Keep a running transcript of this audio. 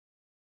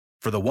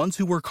For the ones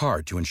who work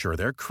hard to ensure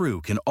their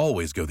crew can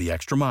always go the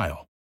extra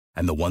mile,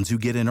 and the ones who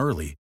get in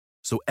early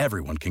so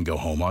everyone can go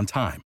home on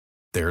time,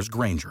 there's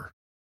Grainger,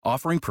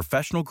 offering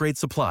professional-grade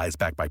supplies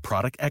backed by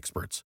product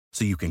experts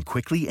so you can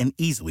quickly and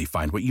easily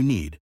find what you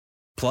need.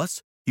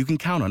 Plus, you can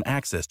count on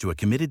access to a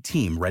committed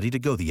team ready to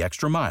go the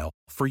extra mile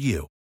for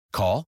you.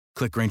 Call,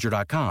 click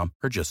Grainger.com,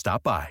 or just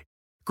stop by.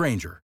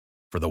 Grainger,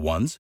 for the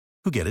ones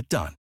who get it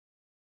done.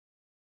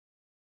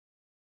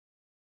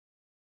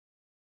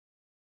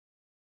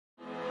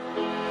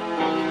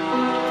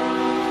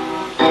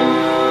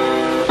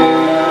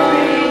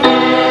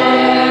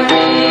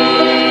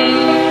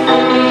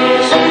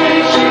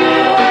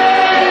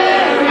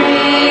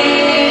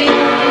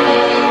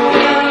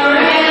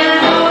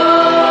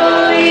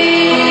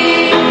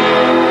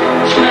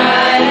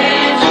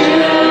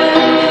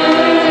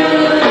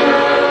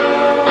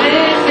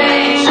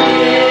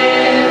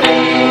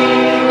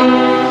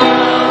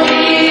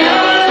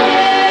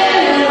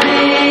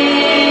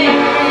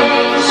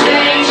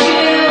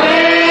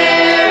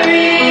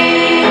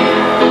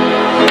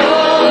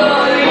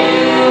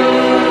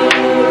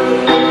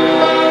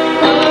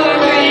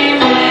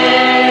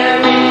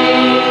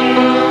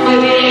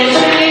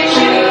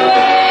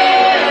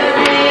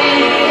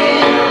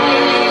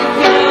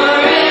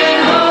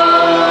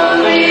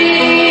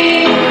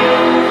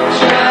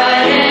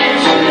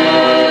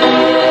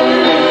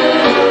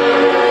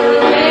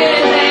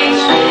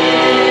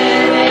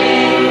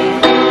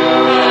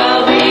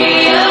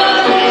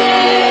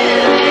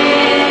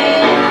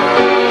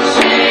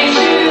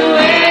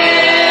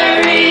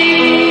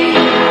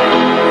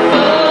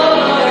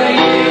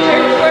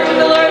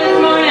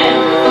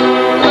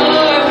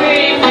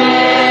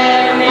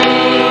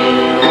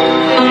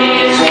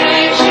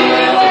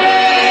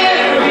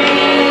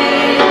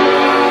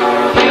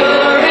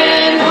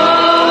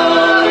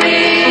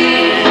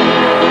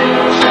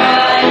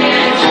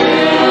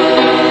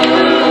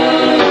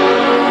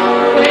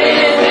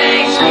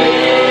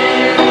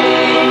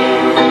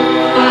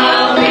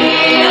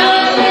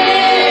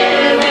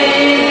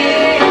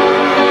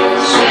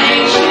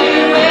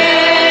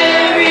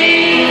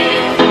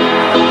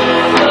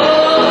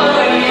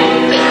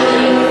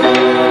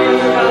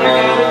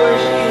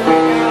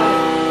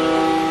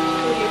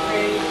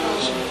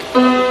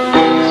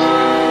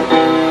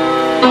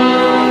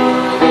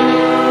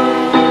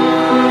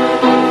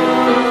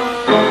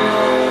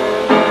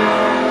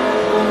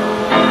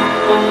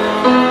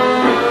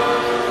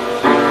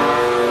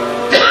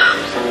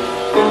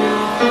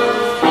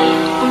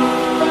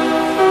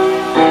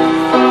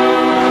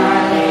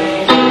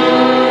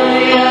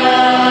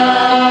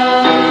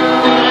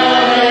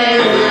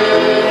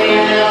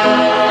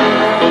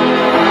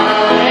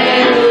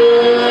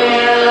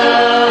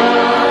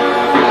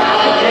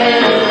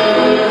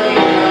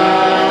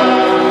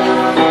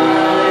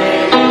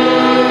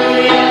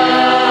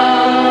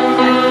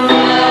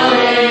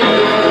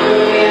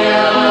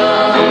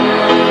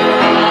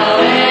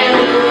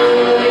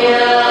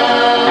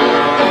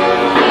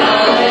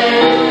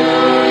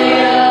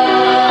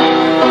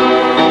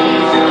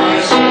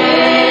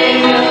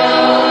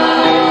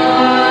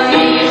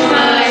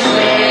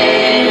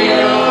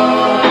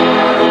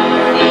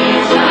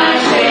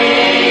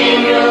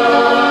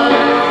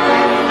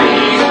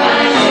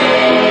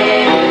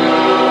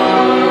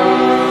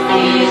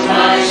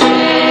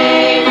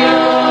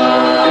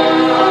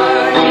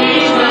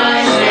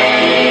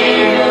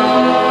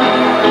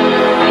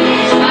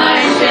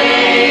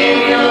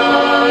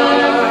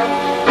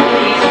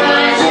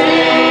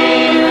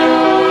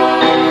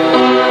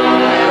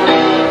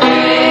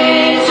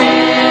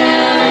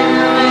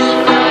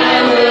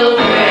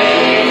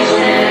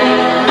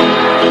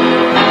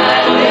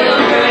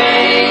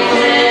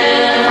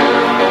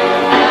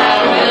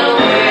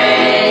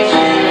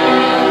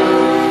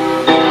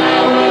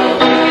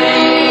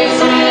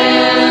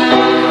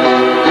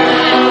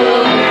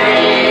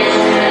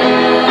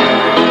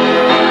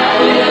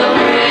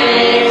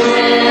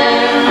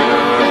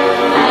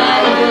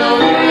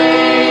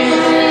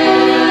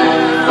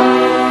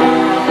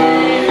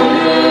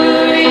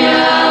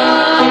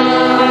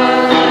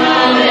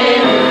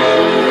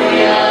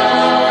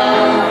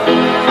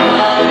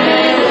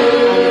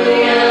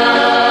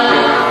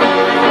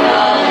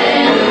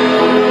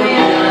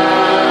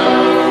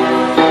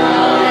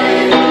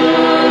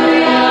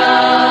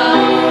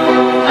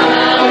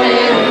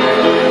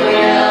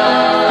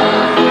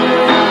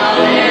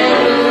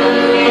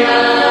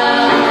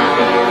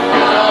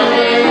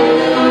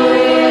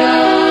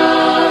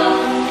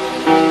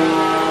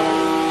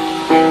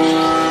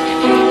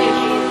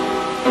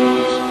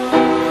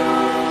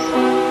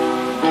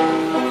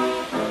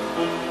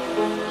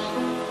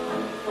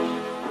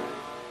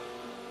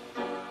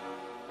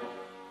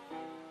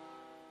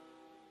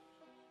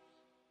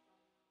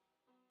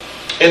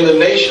 in the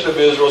nation of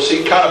Israel.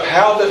 See, kind of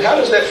how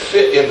does that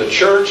fit in the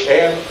church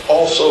and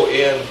also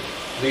in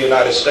the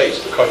United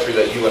States, the country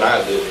that you and I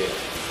live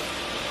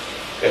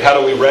in? And how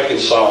do we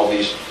reconcile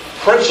these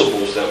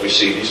principles that we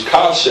see, these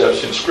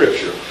concepts in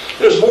Scripture?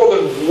 There's more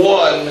than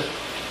one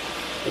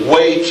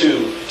way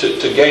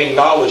to gain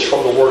knowledge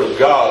from the Word of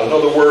God. In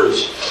other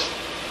words,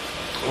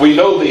 we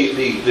know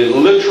the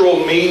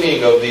literal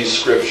meaning of these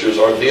scriptures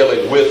are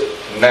dealing with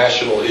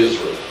national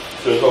Israel.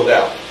 There's no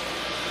doubt.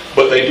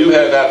 But they do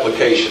have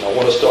application. I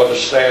want us to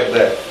understand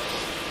that.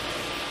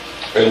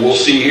 And we'll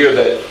see here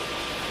that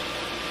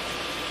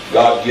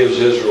God gives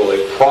Israel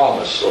a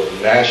promise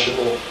of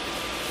national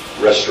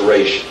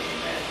restoration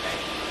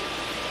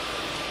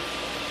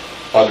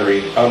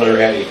under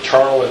an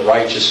eternal and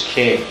righteous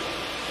king.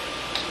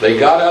 They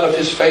got out of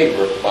his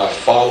favor by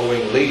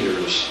following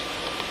leaders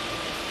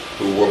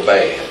who were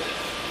bad.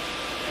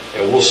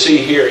 And we'll see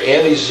here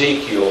in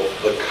Ezekiel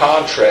the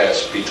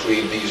contrast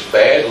between these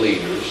bad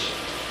leaders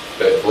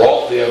that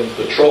brought them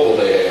the trouble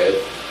they had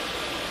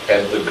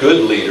and the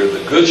good leader,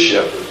 the good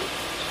shepherd,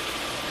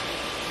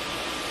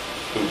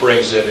 who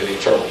brings in an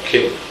eternal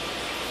kingdom.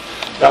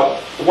 Now,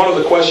 one of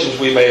the questions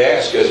we may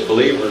ask as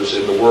believers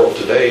in the world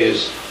today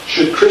is,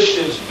 should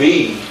Christians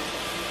be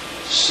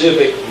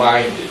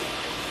civic-minded?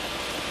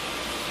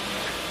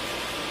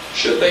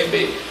 Should they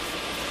be?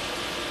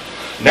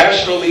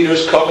 National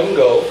leaders come and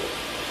go,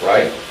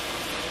 right?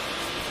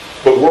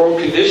 But world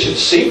conditions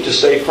seem to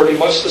stay pretty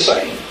much the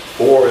same.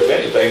 Or, if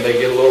anything, they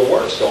get a little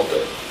worse, don't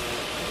they?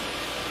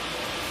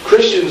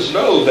 Christians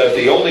know that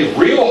the only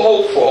real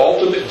hope for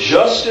ultimate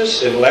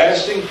justice and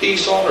lasting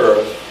peace on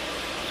earth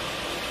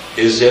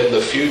is in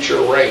the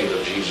future reign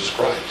of Jesus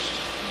Christ.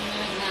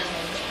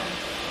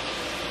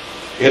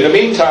 In the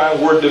meantime,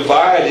 we're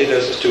divided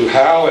as to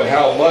how and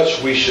how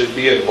much we should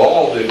be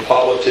involved in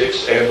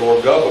politics and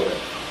or government.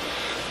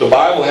 The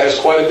Bible has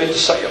quite a bit to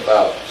say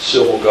about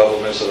civil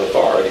governments and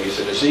authorities,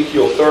 and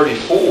Ezekiel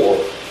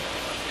 34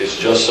 is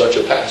just such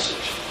a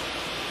passage.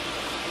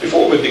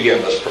 Before we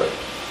begin, let's pray.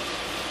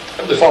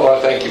 Heavenly Father, I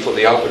thank you for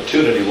the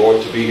opportunity,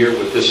 Lord, to be here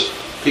with this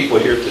people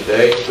here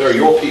today. They're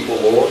your people,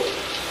 Lord.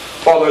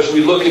 Father, as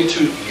we look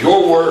into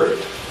your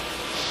word,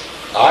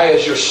 I,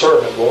 as your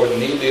servant, Lord,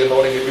 need the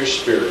anointing of your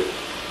Spirit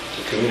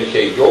to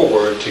communicate your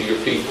word to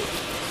your people.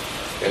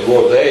 And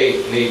Lord,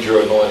 they need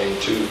your anointing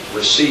to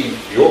receive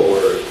your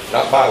word,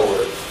 not my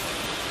word.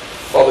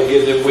 Father,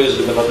 give them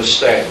wisdom and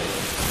understanding.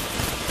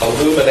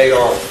 Illuminate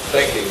our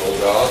thinking, O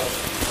God.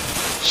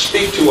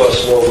 Speak to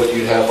us, Lord, what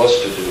you'd have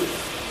us to do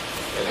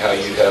and how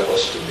you'd have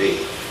us to be.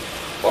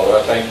 Father,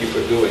 I thank you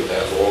for doing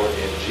that, Lord,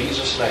 in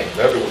Jesus' name.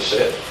 Everyone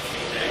said,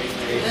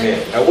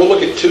 Amen. Now we'll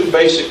look at two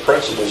basic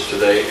principles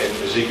today in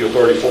Ezekiel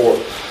 34.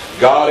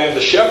 God and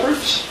the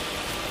shepherds,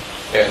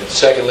 and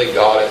secondly,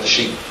 God and the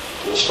sheep.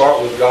 We'll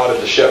start with God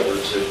and the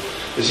shepherds. In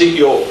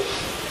Ezekiel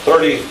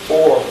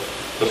 34,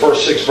 the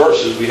first 6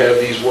 verses, we have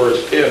these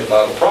words penned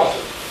by the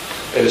prophet.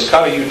 And it's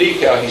kind of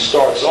unique how he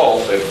starts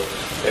off.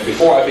 And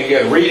before I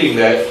begin reading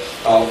that,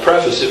 I'll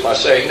preface it by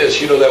saying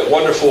this. You know that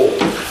wonderful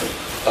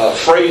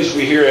phrase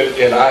we hear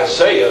in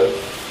Isaiah,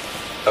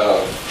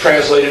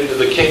 translated into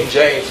the King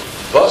James,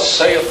 "Thus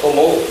saith the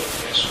Lord."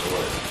 Yes,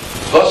 Lord.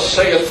 Thus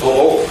saith the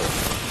Lord.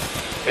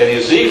 And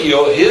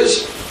Ezekiel,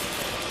 his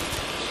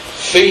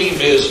theme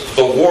is,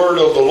 the word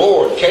of the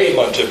Lord came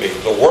unto me.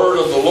 The word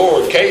of the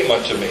Lord came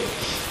unto me.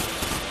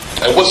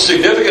 And what's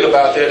significant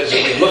about that is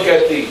if we look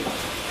at the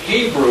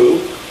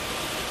Hebrew,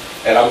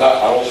 and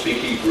I don't speak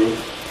Hebrew,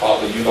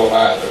 probably you don't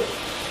either,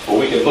 but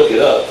we can look it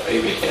up,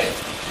 amen.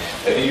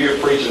 And you hear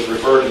preachers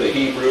refer to the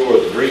Hebrew or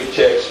the Greek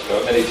text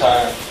many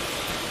times,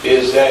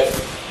 is that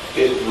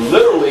it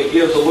literally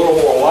gives a little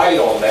more light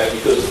on that,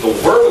 because the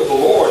word of the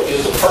Lord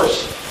is a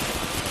person.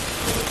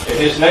 And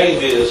his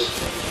name is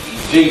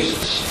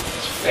Jesus.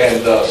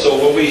 And so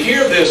when we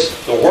hear this,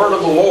 the word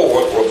of the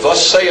Lord, or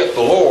thus saith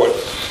the Lord,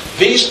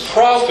 these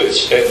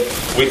prophets, and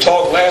we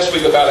talked last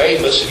week about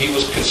Amos, and he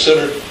was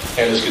considered,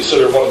 and is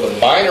considered one of the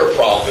minor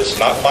prophets,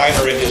 not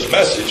minor in his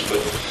message,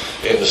 but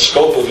in the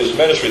scope of his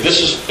ministry.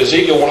 This is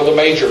Ezekiel, one of the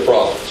major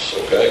prophets,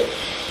 okay?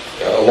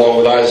 Along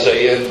with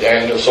Isaiah and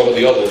Daniel, some of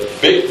the other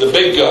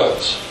big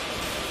guns.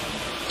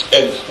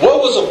 And what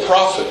was a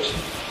prophet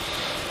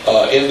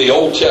in the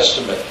Old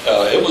Testament?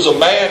 It was a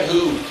man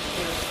who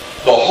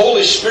the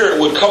Holy Spirit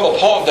would come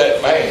upon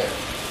that man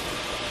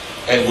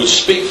and would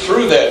speak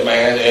through that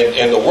man,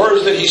 and the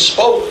words that he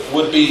spoke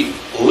would be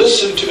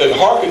listened to and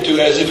hearkened to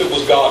as if it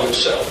was God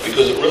himself,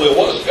 because it really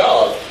was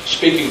God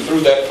speaking through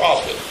that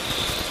prophet.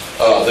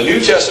 The New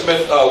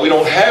Testament, we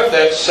don't have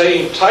that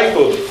same type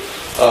of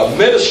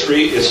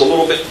ministry. It's a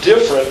little bit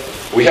different.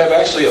 We have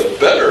actually a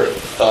better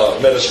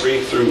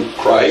ministry through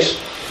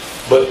Christ,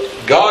 but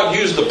God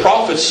used the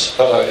prophets,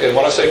 and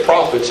when I say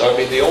prophets, I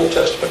mean the Old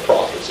Testament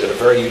prophets, in a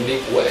very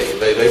unique way.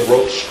 They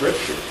wrote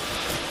Scripture.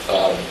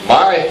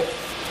 My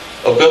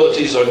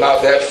abilities are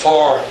not that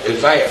far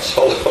advanced,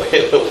 although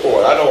in the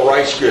Lord. I don't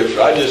write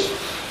Scripture.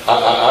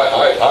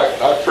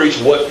 I preach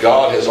what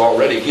God has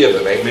already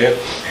given. Amen.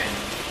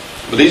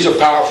 But these are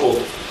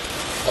powerful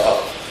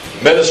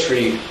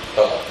ministry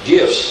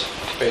gifts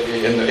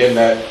in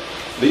that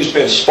these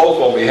men spoke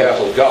on behalf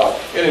of God.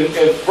 And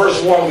in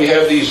verse 1 we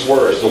have these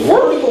words. The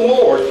word of the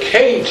Lord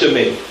came to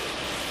me.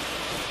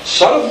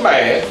 Son of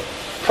man,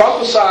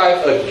 prophesy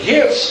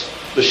against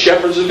the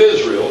shepherds of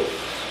Israel.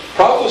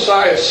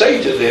 Prophesy and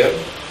say to them,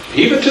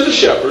 even to the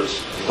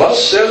shepherds,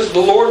 thus says the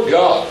Lord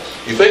God.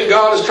 You think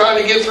God is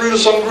trying to get through to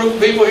some group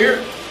of people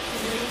here?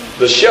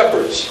 The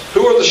shepherds.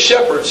 Who are the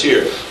shepherds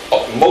here?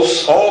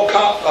 All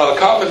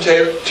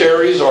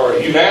commentaries are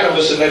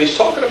unanimous in that he's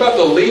talking about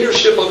the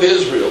leadership of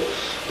Israel.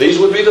 These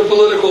would be the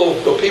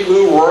people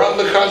who run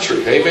the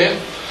country.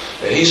 Amen?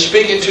 And he's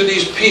speaking to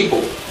these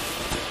people.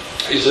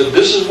 He said,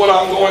 this is what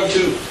I'm going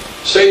to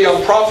say. I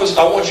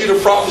want you to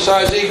prophesy,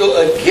 Ezekiel,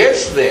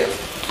 against them.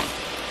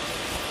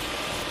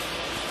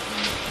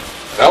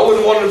 I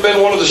wouldn't want to have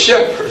been one of the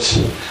shepherds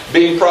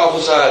being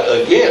prophesied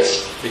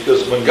against,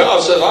 because when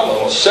God says, I'm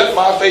going to set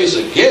my face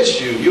against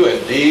you, you're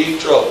in deep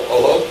trouble.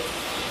 Hello?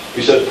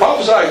 He said,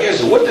 prophesy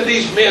against them. What did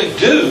these men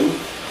do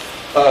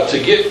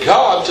to get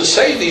God to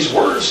say these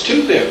words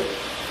to them?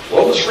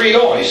 Well, let's read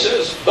on. He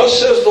says, thus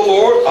says the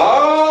Lord,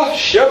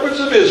 shepherds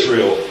of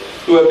Israel,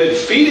 who have been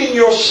feeding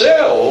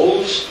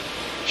yourselves,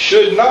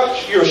 should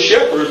not your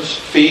shepherds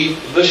feed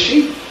the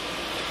sheep?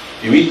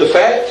 You eat the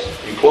fat,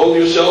 you clothe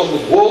yourselves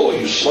with wool,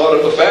 you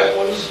slaughter the fat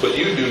ones, but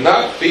you do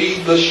not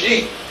feed the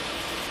sheep.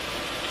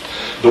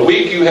 The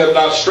weak you have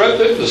not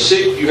strengthened, the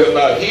sick you have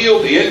not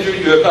healed, the injured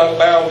you have not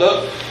bound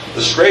up,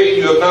 the strayed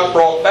you have not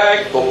brought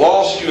back, the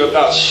lost you have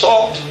not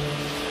sought,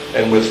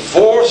 and with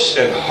force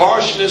and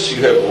harshness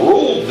you have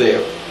ruled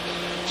them.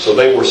 So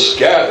they were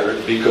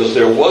scattered, because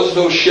there was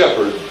no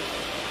shepherd.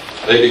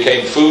 They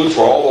became food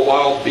for all the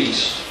wild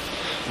beasts.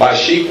 My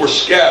sheep were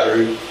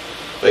scattered.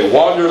 They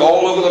wandered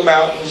all over the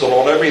mountains and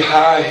on every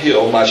high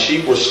hill. My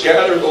sheep were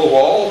scattered over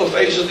all the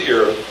face of the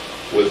earth,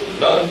 with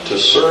none to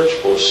search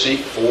or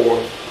seek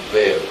for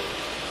them.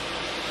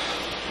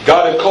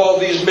 God had called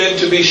these men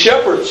to be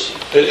shepherds.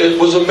 It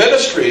was a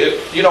ministry.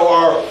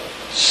 Our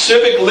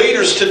civic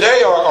leaders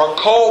today are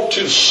called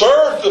to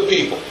serve the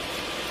people.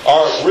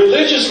 Our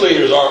religious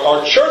leaders,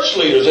 our church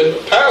leaders and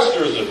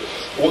pastors.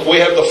 We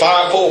have the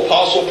fivefold: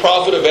 apostle,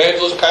 prophet,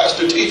 evangelist,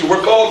 pastor, teacher.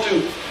 We're called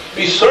to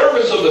be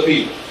servants of the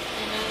people.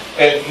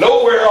 And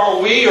nowhere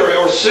are we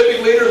or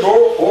civic leaders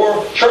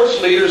or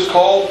church leaders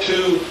called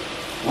to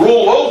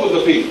rule over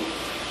the people.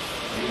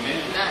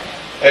 Amen.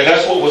 And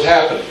that's what was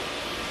happening.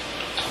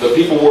 The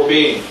people were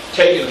being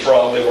taken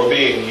from, they were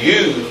being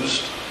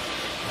used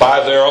by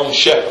their own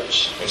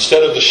shepherds.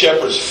 Instead of the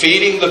shepherds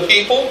feeding the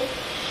people,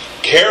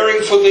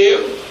 caring for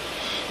them,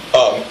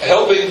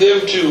 helping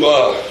them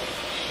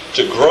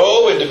to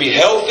grow and to be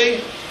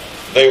healthy,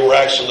 they were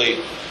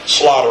actually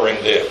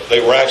slaughtering them.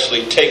 They were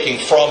actually taking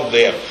from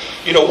them.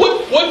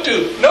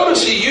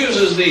 Notice he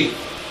uses the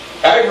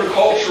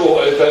agricultural,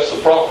 if that's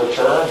the proper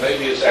term,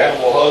 maybe it's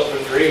animal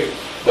husbandry,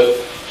 but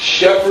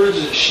shepherds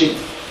and sheep.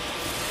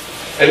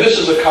 And this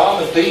is a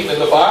common theme in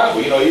the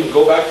Bible. You can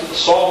go back to the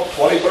Psalm,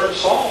 23rd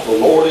Psalm. The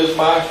Lord is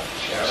my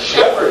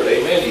shepherd.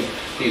 Amen.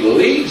 He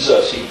leads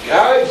us. He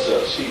guides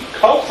us. He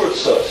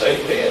comforts us.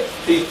 Amen.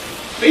 He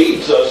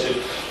feeds us.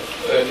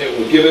 And it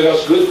will give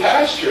us good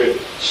pasture and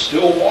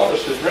still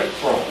waters to drink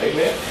from.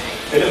 Amen.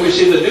 And then we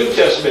see the New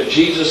Testament.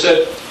 Jesus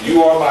said,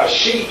 you are my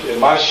sheep, and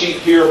my sheep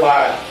hear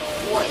my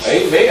voice.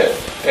 Amen.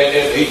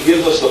 And he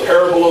gives us the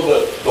parable of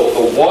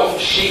the one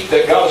sheep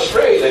that got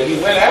astray, that he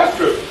went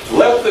after,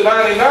 left the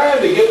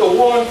 99 to get the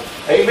one.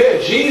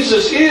 Amen.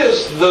 Jesus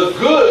is the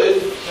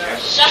good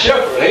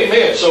shepherd.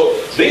 Amen. So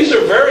these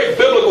are very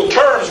biblical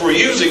terms we're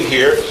using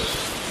here.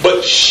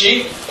 But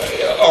sheep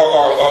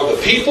are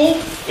the people,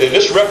 and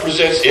this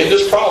represents, in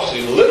this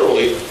prophecy,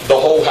 literally the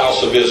whole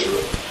house of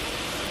Israel.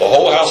 The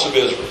whole house of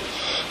Israel.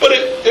 But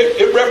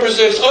it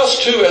represents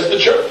us too as the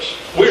church.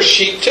 We're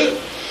sheep too.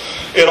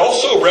 It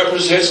also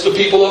represents the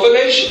people of a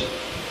nation.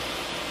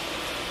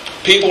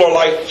 People are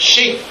like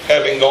sheep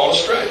having gone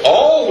astray.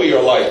 All we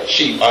are like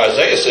sheep,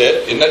 Isaiah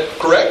said. Isn't that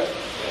correct?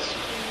 Yes.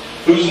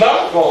 Who's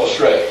not gone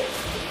astray?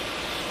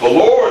 The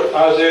Lord,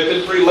 Isaiah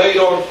 53, laid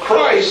on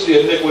Christ the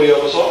iniquity of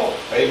us all.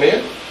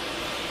 Amen?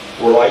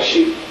 We're like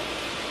sheep.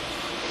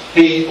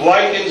 He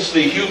likens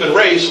the human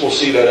race, we'll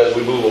see that as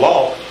we move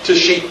along, to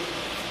sheep.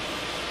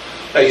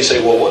 Now you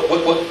say, well,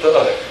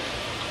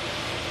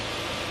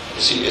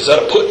 is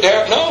that a put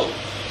down? No.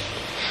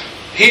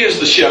 He is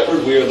the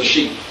shepherd, we are the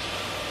sheep.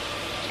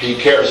 He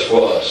cares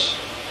for us.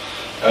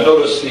 Now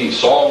notice the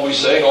song we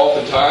sing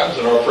oftentimes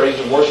in our praise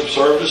and worship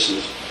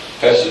services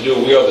has to do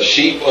with we are the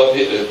sheep of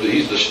his,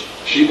 he's the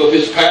sheep of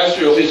his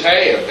pasture, of his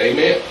hand.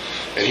 Amen.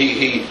 And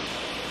he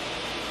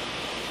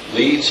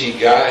leads, he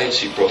guides,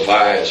 he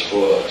provides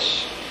for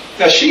us.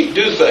 Now sheep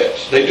do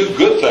things. They do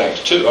good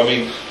things too.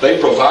 They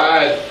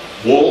provide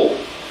wool.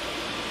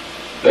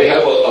 They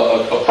have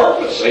a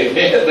purpose.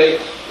 Amen. They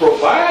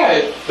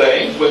provide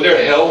things when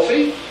they're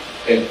healthy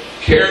and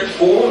cared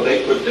for.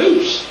 They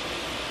produce.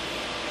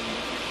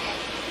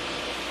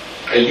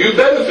 And you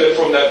benefit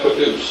from that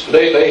produce.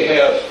 They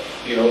have,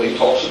 he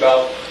talks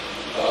about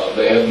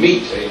they have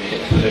meat.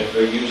 Amen.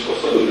 They're used for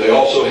food. They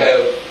also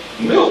have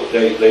milk.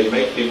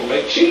 People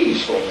make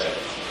cheese from that.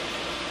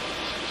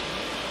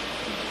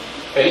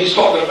 And he's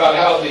talking about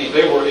how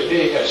they were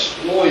being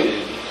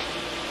exploited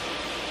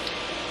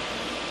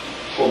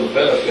for the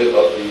benefit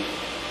of the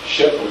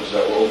shepherds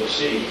that were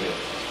overseeing them.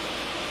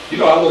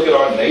 I look at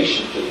our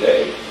nation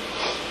today.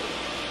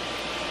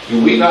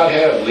 Do we not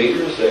have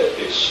leaders that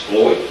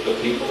exploit the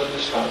people in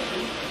this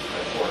country?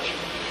 Unfortunately.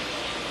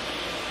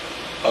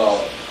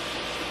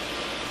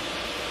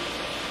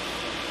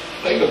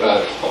 Think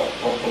about it.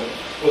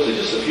 Was it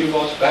just a few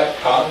months back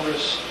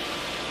Congress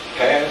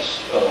passed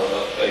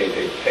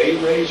a pay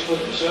raise for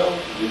themselves?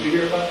 Did you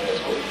hear about that?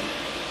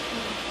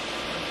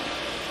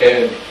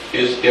 And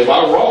am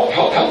I wrong?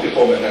 Help me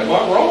for a minute. Am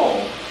I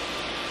wrong?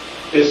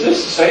 Is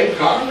this the same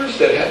Congress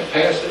that hadn't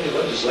passed any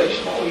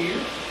legislation all year?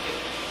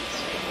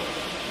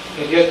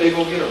 And yet they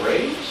go get a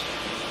raise?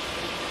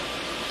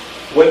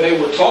 When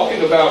they were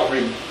talking about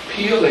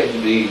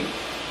repealing the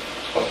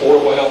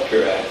Affordable Health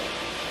Care Act,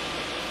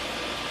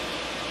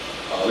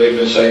 they've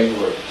been saying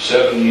for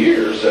 7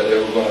 years that they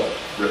were going to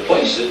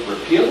replace it,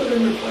 repeal it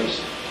and replace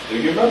it. Do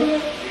you remember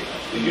that?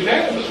 The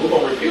unanimous, we're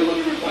going to repeal it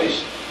and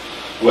replace it.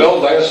 Well,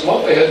 last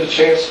month they had the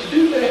chance to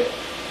do that.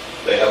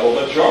 They have a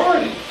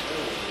majority.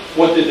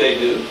 What did they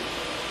do?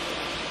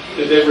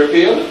 Did they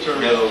repeal it?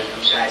 No.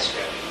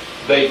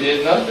 They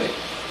did nothing.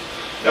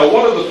 Now,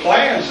 one of the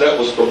plans that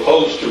was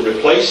proposed to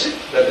replace it,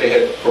 that they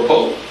had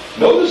proposed,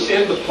 notice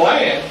in the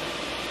plan,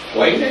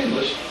 plain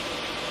English,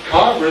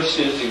 Congress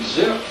is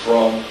exempt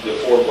from the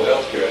Affordable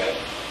Health Care Act.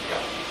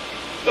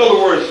 In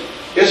other words,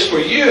 it's for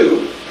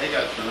you,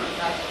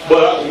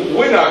 but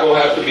we're not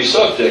going to have to be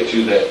subject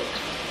to that.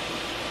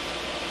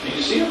 Do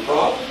you see a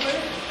problem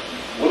there?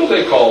 What do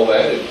they call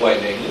that in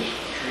plain English?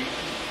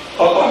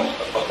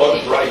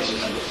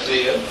 Unrighteousness,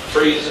 sin,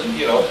 treason,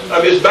 you know.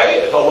 I mean, it's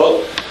bad.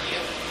 Hello?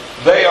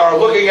 They are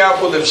looking out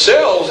for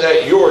themselves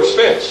at your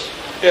expense.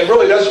 And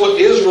really, that's what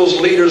Israel's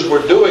leaders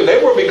were doing.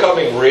 They were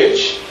becoming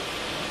rich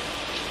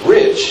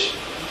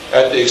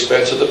at the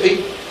expense of the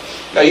people.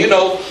 Now, you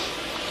know,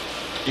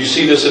 you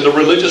see this in the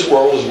religious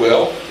world as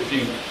well. If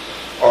you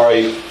are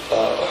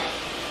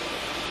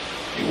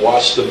you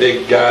watch the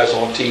big guys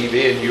on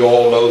TV, and you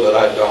all know that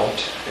I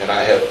don't, and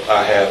I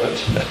haven't.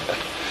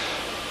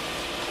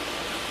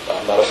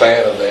 I'm not a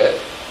fan of that.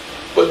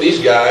 But these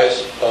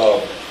guys,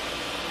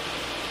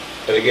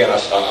 and again,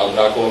 I'm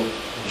not going to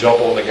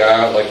jump on the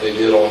guy like they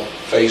did on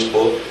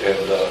Facebook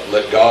and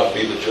let God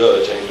be the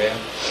judge. Amen.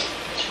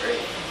 That's right.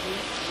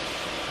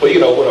 But you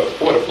know,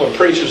 when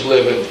preachers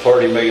live in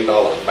 $30 million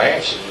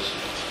mansions,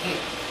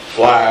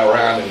 fly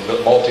around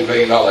in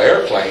multi-million-dollar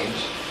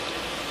airplanes,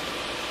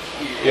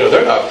 you know,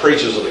 they're not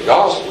preachers of the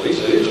gospel. These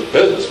are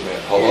businessmen.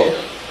 Hello?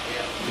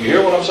 Yeah. You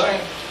hear what I'm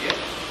saying? Yeah.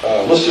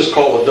 Let's just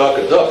call a duck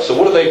a duck. So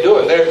what are they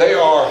doing? They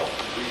are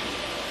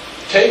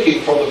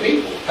taking from the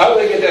people. How do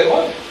they get that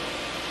money?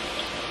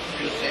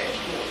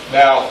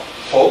 Now,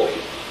 folk,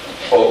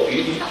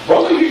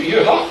 brother,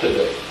 you're hot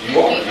today. You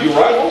are. You're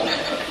right on.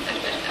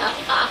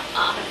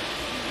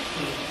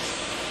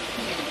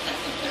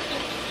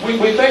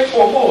 We think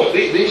for a moment,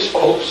 these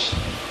folks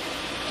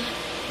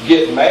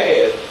get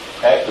mad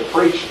at the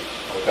preachers,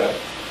 okay?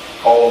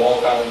 Call them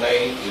all kind of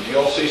names. Did you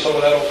all see some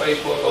of that on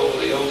Facebook over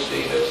the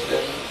Osteen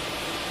incident?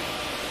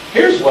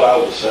 Here's what I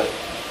would say.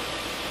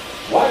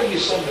 Why do you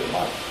send them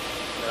money?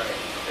 Right.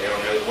 They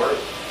don't really work.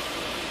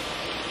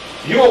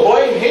 You will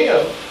blame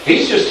him.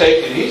 He's just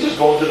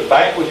going to the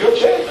bank with your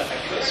check.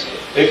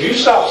 If you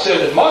stop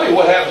sending money,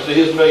 what happens to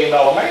his $1 million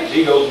mansion?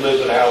 He goes and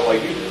lives in a house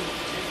like you do.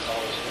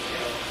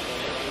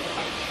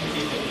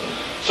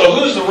 So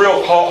who's the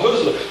real call?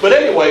 But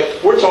anyway,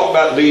 we're talking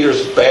about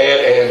leaders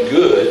bad and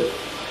good.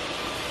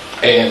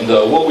 And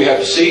what we have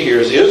to see here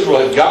is Israel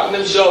had gotten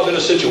themselves in a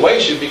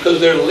situation because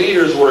their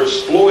leaders were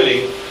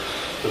exploiting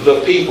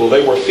the people.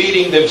 They were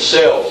feeding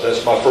themselves.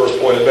 That's my first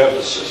point of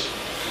emphasis.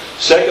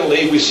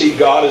 Secondly, we see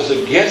God is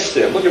against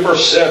them. Look at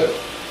verse 7.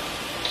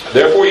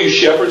 Therefore, you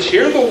shepherds,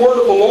 hear the word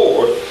of the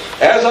Lord.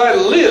 As I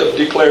live,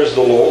 declares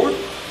the Lord,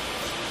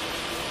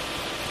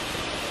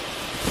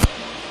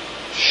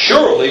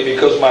 surely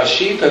because my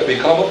sheep have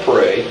become a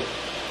prey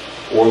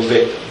or a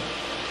victim,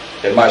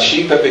 and my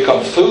sheep have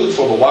become food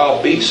for the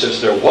wild beasts,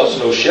 since there was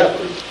no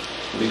shepherd,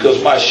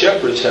 because my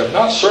shepherds have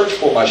not searched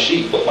for my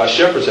sheep, but my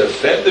shepherds have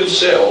fed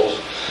themselves,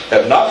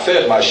 have not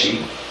fed my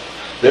sheep.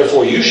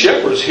 Therefore, you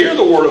shepherds, hear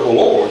the word of the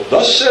Lord.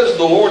 Thus says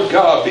the Lord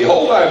God,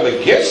 behold, I am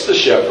against the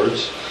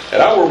shepherds, and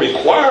I will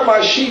require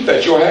my sheep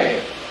at your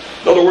hand.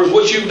 In other words,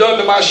 what you've done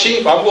to my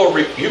sheep, you're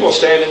going to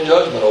stand in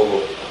judgment over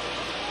them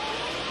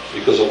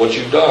because of what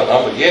you've done.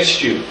 I'm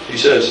against you. He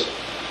says,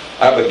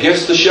 I'm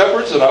against the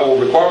shepherds, and I will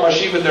require my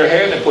sheep in their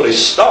hand and put a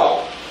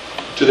stop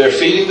to their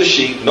feeding the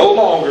sheep. No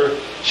longer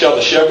shall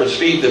the shepherds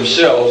feed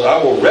themselves.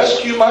 I will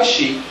rescue my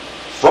sheep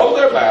from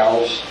their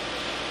mouths,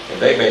 and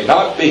they may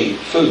not be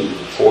food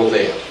for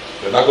them.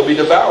 They're not going to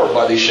be devoured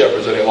by these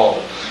shepherds any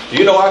longer.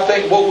 You know, I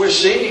think what we're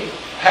seeing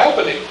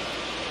happening,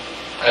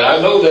 and I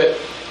know that,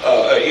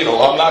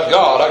 I'm not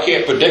God. I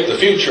can't predict the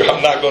future.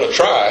 I'm not going to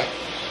try.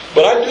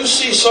 But I do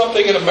see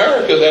something in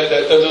America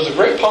that there's a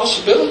great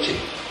possibility.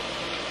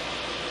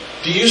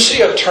 Do you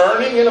see a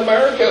turning in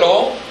America at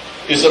all?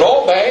 Is it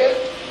all bad?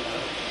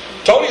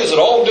 Tony, is it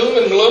all doom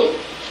and gloom?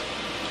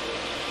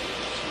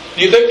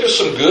 Do you think there's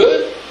some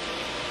good?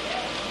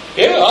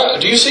 Yeah.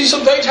 Do you see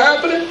some things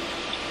happening?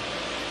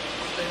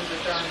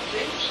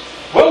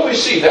 Well, we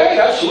see that,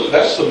 absolutely.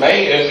 That's the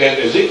main, and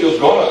Ezekiel's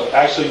going to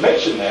actually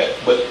mention that.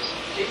 But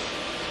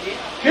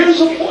here's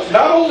the point.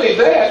 Not only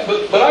that,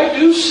 but I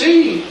do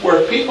see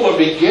where people are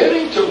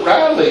beginning to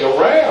rally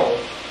around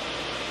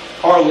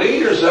our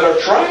leaders that are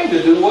trying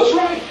to do what's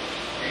right.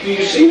 Do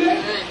you see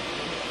that?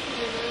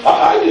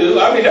 I do.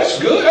 I mean, that's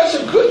good. That's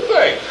a good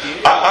thing.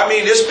 I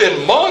mean, it's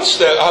been months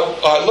that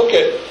I look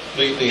at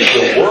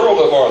the world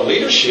of our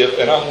leadership,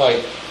 and I'm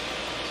like,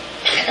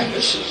 man,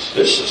 this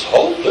is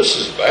hope. This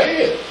is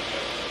bad.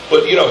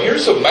 But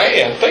here's a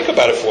man. Think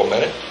about it for a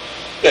minute.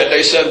 That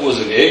they said was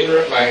an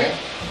ignorant man.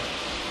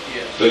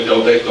 Yeah.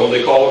 Don't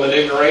they call him an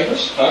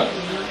ignoramus? Huh?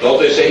 Don't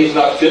they say he's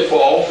not fit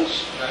for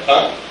office?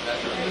 Huh?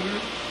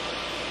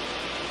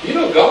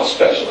 God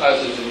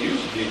specializes in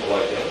using people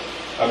like that.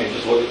 I mean,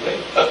 just look at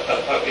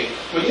me.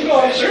 But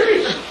I'm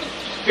serious.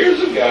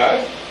 Here's a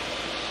guy.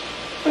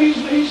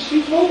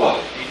 He's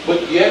nobody,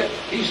 but yet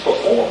he's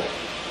performing.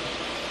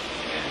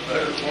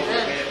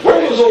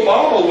 Where was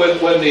Obama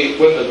when the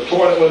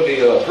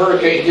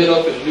hurricane hit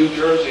up in New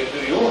Jersey and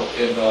New York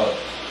in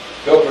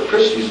Governor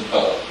Christie's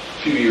a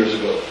few years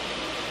ago?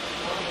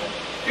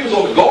 He was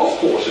on the golf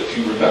course, if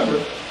you remember.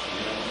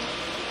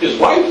 His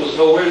wife was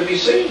nowhere to be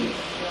seen.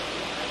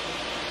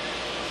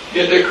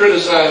 Yet they're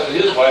criticizing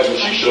his wife when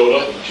she showed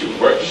up and she was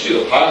wearing. Did you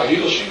see the high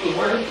heels she was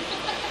wearing?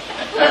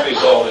 They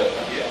saw that.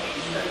 Yeah.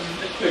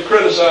 They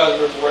criticized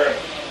her for wearing.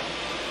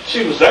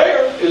 She was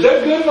there. Is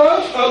that good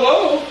enough?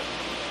 Hello.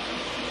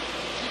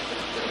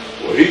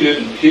 Well, he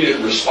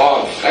didn't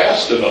respond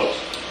fast enough.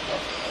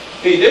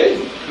 He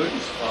didn't. Couldn't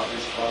respond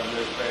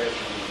very fast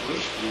when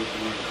Bush did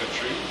during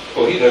Katrina.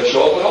 Well, he didn't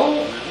show up at all.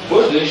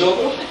 Bush didn't show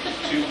up.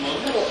 2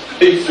 months.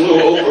 He flew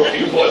over a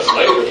few months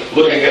later,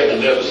 looking at the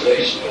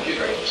devastation.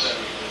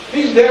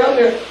 He's down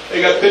there.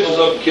 They got pictures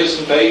of him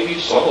kissing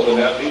babies. Some of them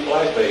have to be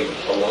black babies.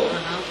 Hello.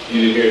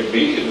 You didn't hear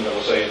me. Didn't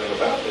ever say anything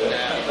about that.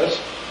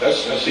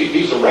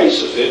 He's a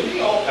racist, isn't he?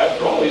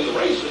 After all, he's a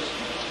racist.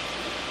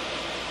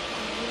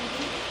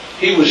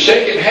 He was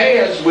shaking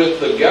hands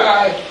with the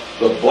guy,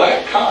 the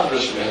black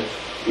congressman,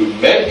 who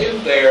met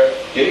him there,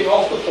 getting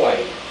off the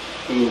plane,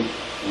 who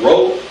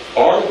wrote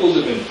articles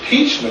of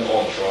impeachment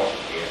on Trump.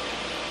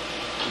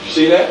 Did you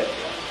see that?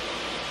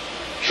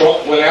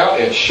 Trump went out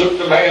and shook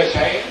the man's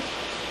hand,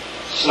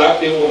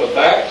 slapped him on the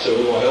back, said,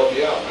 "We're going to help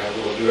you out, man.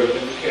 We're going to do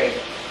everything we can."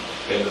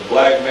 And the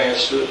black man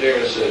stood there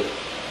and said,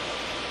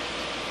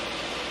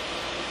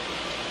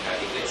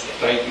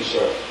 "Thank you,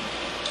 sir."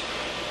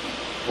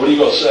 What are you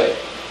going to say?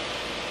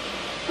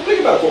 Well,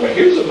 think about it for a minute.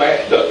 Here's a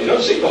man, he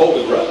doesn't seem to hold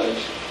a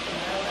grudge.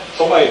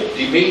 Somebody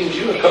demeans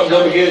you and comes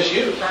up against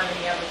you.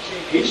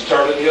 He's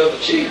turning the other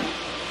cheek.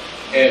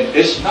 And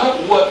it's not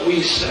what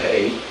we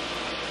say,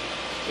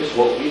 it's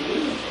what we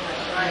do.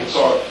 It's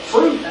our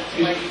fruit.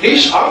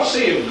 I'm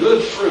seeing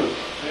good fruit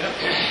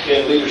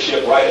in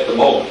leadership right at the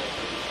moment.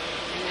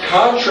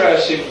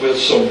 Contrasting with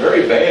some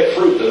very bad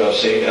fruit that I've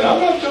seen. And I'm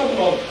not talking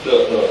on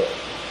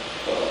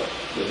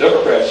the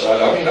Democrat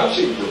side. I mean, I've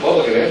seen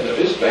Republican and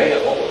it's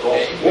bad all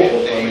across the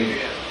world. I mean,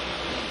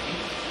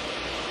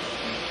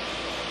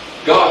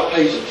 God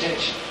pays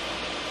attention.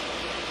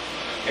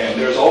 And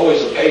there's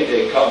always a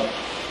payday coming.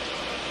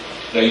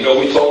 Now,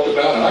 we talked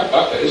about,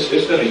 and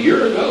it's been a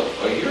year ago.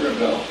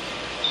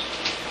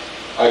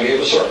 I gave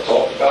a certain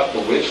talk about the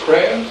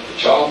witchcraft, the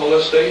child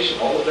molestation,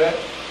 all of that.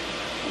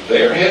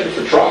 They're headed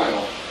for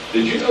trial.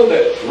 Did you know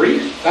that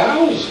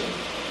 3,000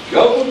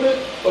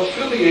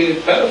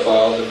 government-affiliated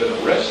pedophiles have been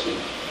arrested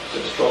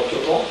since Trump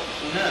took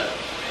office? No.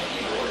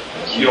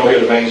 You don't hear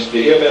the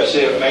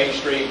MSN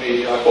mainstream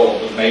media, I call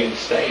them the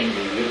mainstream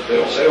media, they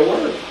don't say a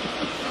word.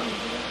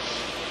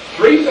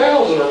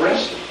 3,000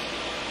 arrested.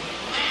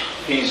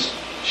 He's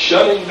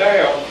shutting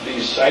down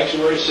these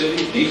sanctuary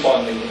cities,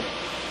 defunding them.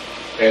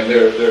 And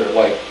they're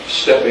like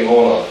stepping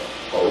on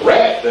a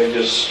rat. They're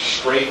just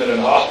screaming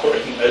and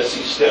hollering as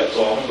he steps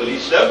on them, but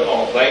he's stepping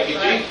on them. Thank you,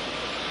 Jesus.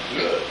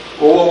 Good.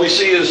 Well, what we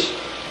see is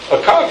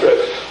a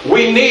contrast.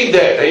 We need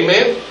that.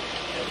 Amen?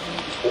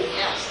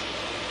 Yes.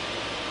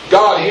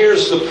 God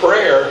hears the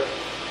prayer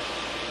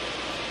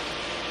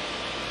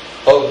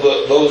of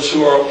those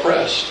who are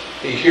oppressed.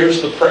 He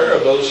hears the prayer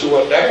of those who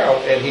are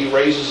down, and He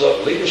raises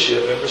up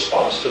leadership in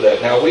response to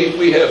that. Now,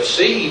 we have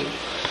seen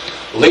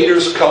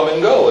leaders come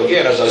and go.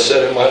 Again, as I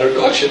said in my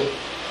introduction.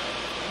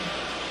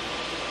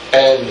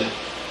 And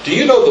do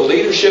you know the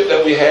leadership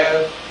that we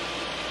had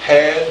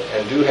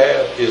and do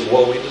have is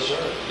what we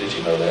deserve? Did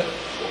you know that?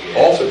 Yeah.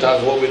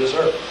 Oftentimes what we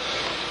deserve.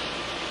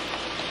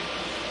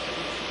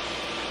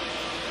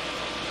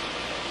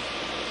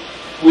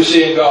 We're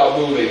seeing God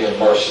moving in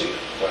mercy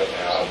right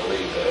now. I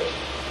believe that.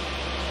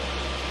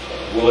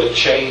 Will it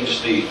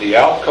change the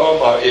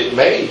outcome? It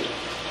may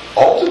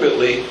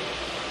ultimately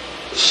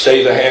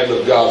stay the hand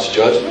of God's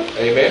judgment.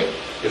 Amen.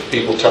 If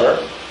people turn.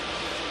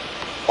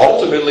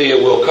 Ultimately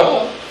it will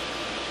come.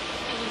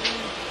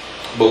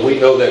 But we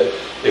know that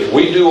if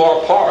we do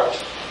our part,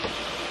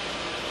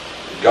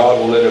 God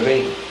will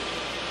intervene.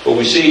 But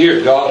we see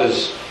here God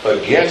is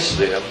against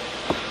them.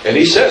 And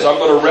He says, I'm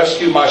going to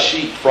rescue my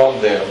sheep from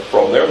them,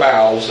 from their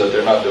mouths, that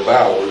they're not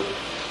devoured.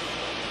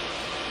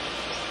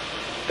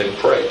 and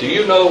pray. Do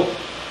you know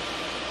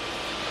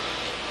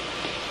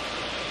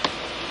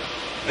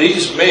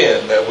these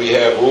men that we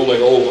have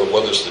ruling over,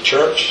 whether it's the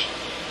church,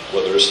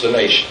 whether it's the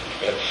nation,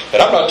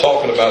 and I'm not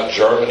talking about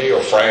Germany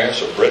or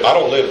France or Britain. I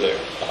don't live there.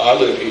 I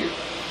live here.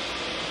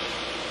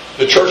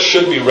 The church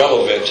should be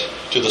relevant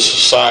to the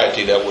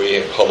society that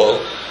we're in.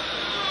 Hello?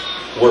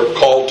 We're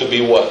called to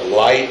be what?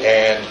 Light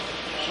and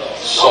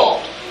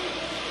salt.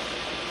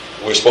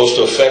 We're supposed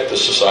to affect the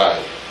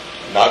society,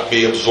 not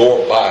be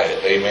absorbed by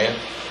it. Amen?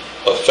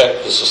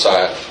 Affect the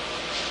society.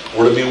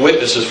 We're to be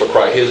witnesses for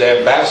Christ, His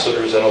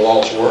ambassadors in a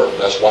lost world.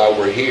 That's why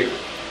we're here.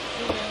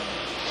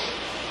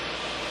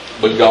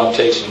 But God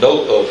takes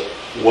note of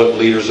what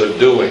leaders are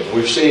doing.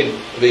 We've seen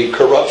the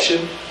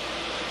corruption.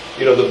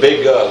 You know,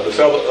 the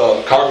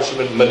fellow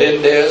Congressman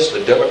Menendez,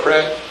 the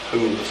Democrat,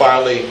 who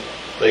finally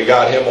they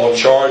got him on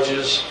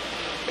charges,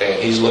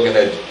 and he's looking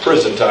at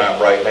prison time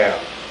right now.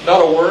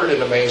 Not a word in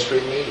the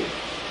mainstream media.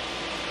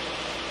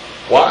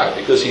 Why?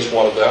 Because he's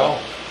one of their own.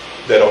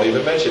 They don't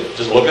even mention it.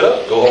 Just look it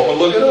up. Go home and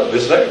look it up.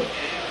 It's there.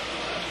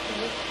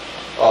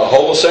 A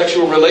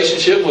homosexual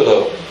relationship with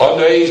an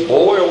underage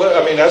boy or what?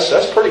 I mean,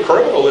 that's pretty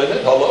criminal, isn't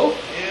it? Hello?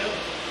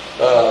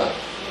 Yeah.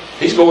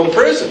 He's going to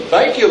prison.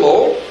 Thank you,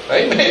 Lord.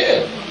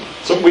 Amen.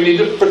 So we need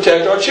to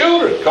protect our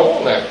children. Come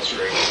on now. That's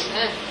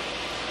right.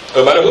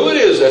 No matter who it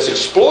is that's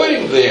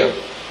exploiting them.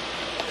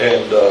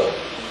 And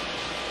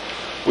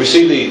we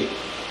see the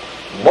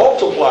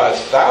multiplied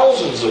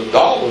thousands of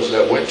dollars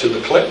that went to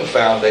the Clinton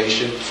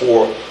Foundation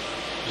for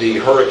the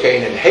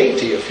hurricane in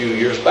Haiti a few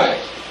years back.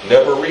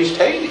 Never reached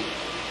Haiti.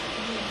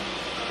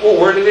 Well,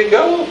 where did it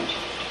go?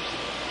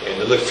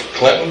 Into the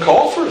Clinton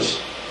coffers.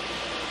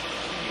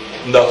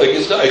 Nothing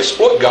is done.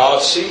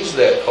 God sees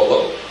that.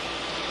 Hello.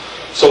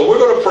 So we're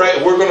going to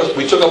pray. We're going to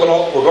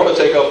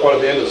take up one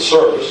at the end of the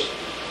service,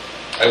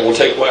 and we'll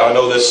take. I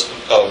know this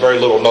very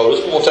little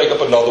notice, but we'll take up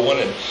another one.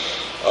 And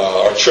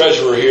our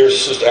treasurer here,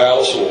 Sister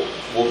Alice,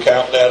 will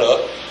count that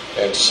up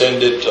and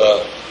send it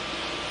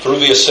through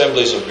the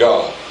Assemblies of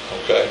God.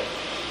 Okay,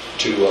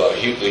 to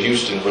the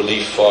Houston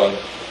Relief Fund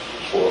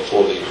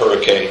for the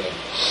hurricane.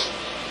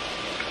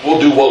 We'll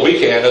do what we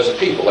can as a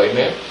people.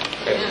 Amen.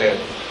 And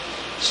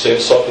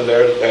send something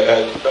there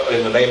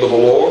in the name of the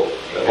Lord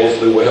that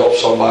hopefully will help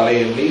somebody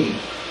in need.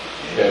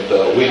 And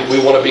we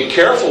want to be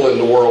careful in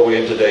the world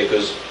we're in today,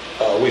 because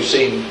we've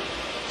seen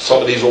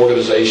some of these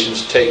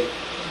organizations take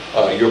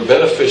your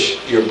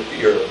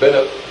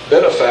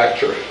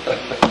benefactor.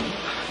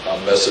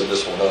 I'm messing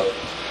this one up.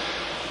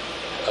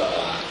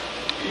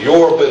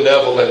 Your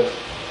benevolent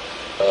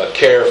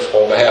care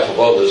on behalf of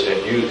others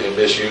and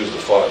misuse the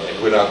fund. And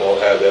we're not going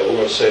to have that. We're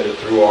going to send it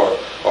through our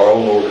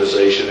own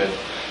organization, and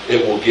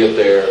it will get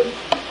there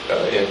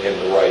in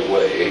the right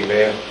way.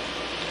 Amen.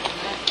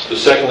 But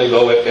secondly,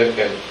 though,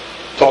 and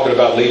talking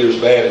about leaders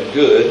bad and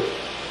good,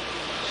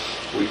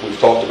 we've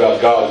talked about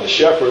God and the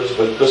shepherds,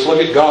 but let's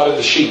look at God and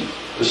the sheep.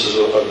 This is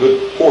a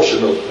good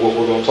portion of what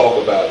we're going to talk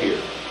about here.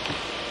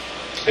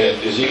 In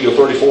Ezekiel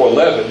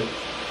 34:11,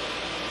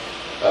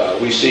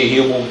 we see He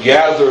will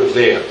gather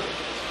them.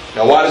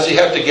 Now, why does He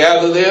have to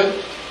gather them?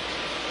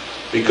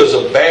 Because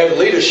of bad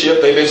leadership,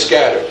 they've been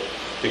scattered.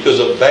 Because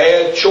of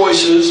bad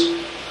choices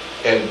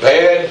and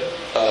bad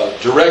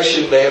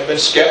direction, they have been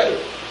scattered.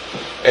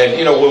 And,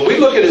 you know, when we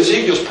look at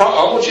Ezekiel's prophecy,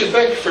 I want you to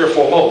think for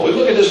a moment. We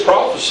look at this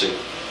prophecy.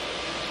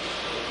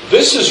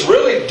 This is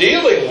really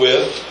dealing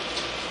with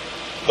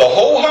the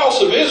whole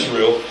house of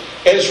Israel,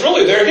 and it's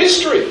really their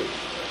history.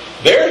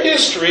 Their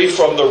history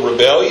from the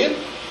rebellion,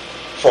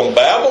 from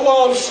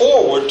Babylon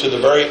forward to the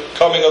very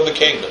coming of the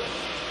kingdom.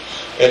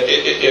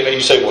 And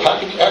you say, well, how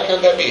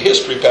can that be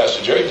history,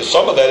 Pastor Jerry? Because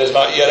some of that has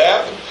not yet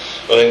happened.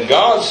 But in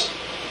God's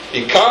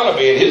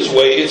economy, in His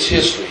way, it's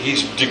history.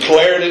 He's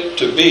declared it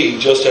to be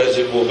just as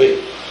it will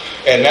be.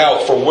 And now,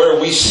 from where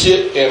we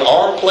sit in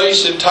our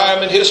place in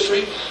time and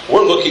history,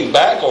 we're looking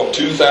back on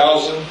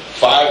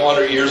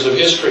 2,500 years of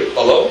history.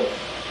 Hello?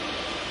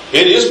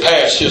 It is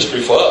past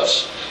history for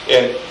us.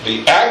 And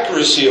the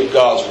accuracy of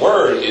God's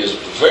Word is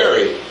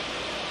very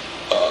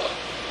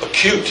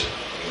acute.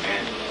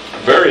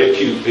 Very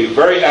acute,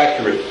 very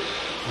accurate.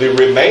 The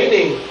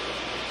remaining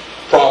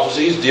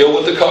prophecies deal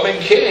with the coming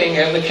king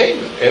and the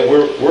kingdom. And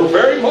we're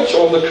very much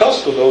on the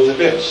cusp of those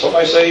events.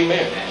 Somebody say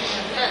amen.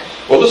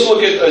 Well, let's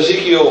look at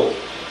Ezekiel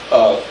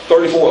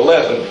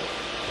 34:11.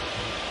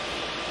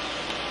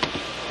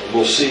 And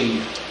we'll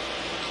see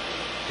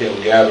Him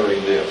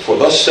gathering them. For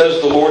thus says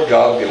the Lord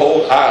God,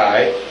 behold,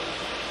 I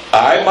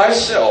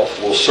myself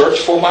will search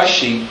for my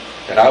sheep,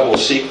 and I will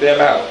seek them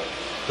out.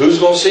 Who's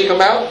going to seek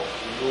them out?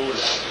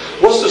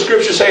 What's the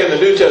scripture say in the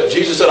New Testament?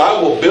 Jesus said, I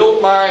will build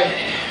my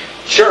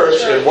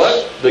church, and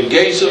what? The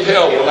gates of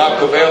hell will not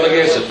prevail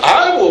against it.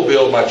 I will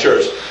build my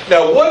church.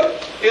 Now,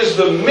 what is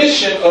the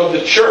mission of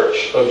the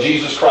church of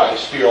Jesus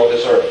Christ here on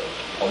this earth?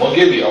 I want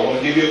to give you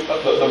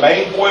the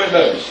main point of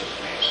emphasis.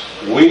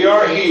 We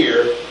are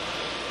here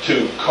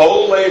to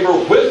co-labor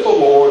with the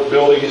Lord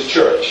building His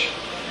church.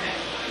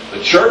 The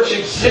church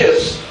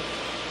exists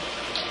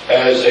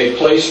as a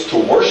place to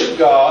worship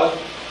God.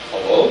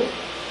 Hello?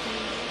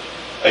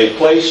 A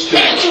place to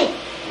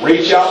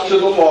reach out to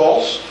the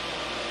lost,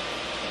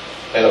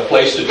 and a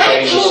place to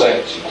train the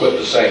saints, equip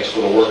the saints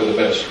for the work of the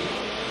ministry.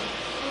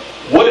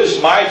 What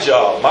is my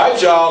job? My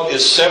job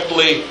is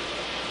simply,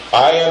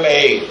 I am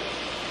a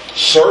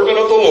servant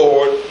of the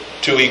Lord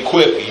to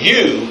equip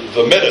you,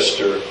 the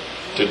minister,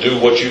 to do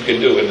what you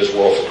can do in this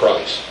world for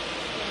Christ.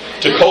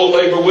 To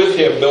co-labor with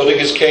Him, building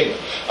His kingdom.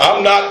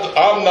 I'm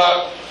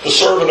not the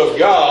servant of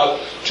God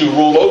to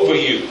rule over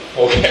you.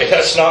 Okay,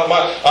 that's not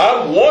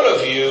I'm one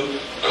of you,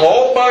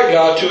 called by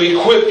God to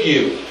equip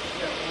you.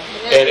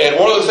 And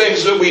one of the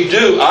things that we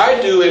do,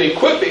 I do in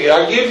equipping,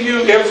 I give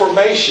you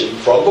information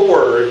from the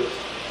Word.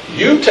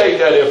 You take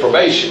that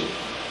information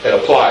and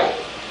apply it.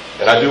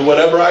 And I do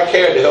whatever I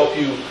can to help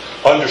you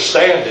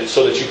understand it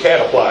so that you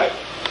can apply it.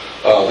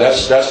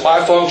 That's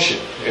my function,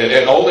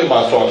 and only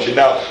my function.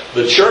 Now,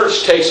 the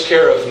church takes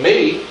care of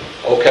me,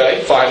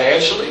 okay,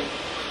 financially.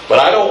 But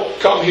I don't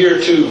come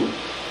here to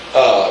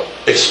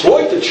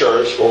exploit the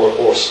church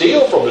or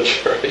steal from the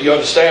church. You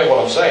understand what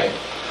I'm saying?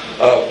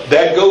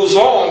 That goes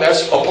on.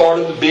 That's a part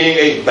of being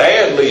a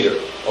bad leader,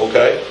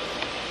 okay?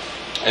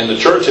 And the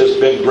church has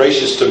been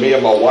gracious to me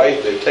and my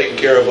wife. They've taken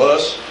care of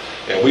us.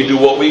 And we do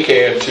what we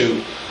can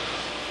to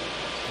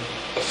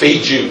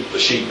feed you, the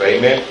sheep.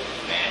 Amen?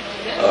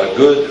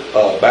 Good,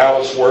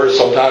 balanced words.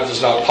 Sometimes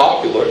it's not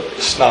popular.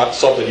 It's not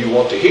something you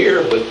want to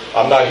hear. But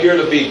I'm not here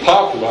to be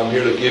popular. I'm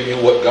here to give you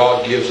what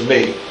God gives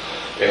me.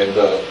 And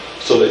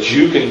so that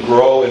you can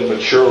grow and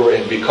mature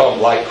and become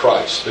like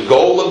Christ. The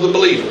goal of the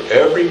believer,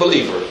 every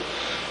believer,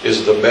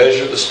 is to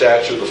measure the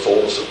stature of the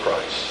fullness of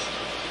Christ.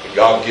 And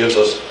God gives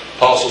us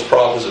apostles,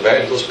 prophets,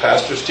 evangelists,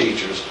 pastors,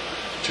 teachers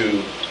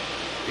to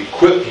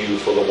equip you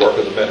for the work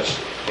of the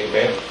ministry.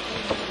 Amen.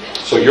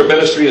 So your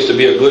ministry is to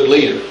be a good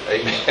leader.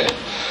 Amen.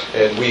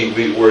 And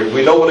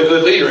we know what a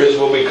good leader is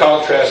when we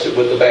contrast it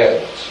with the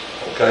bad ones.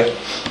 Okay?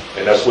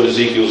 And that's what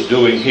Ezekiel's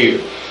doing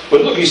here.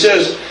 But look, he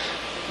says,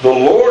 the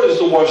Lord is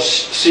the one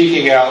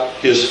seeking out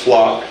His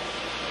flock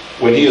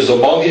when He is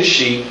among His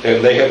sheep,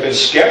 and they have been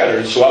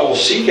scattered. So I will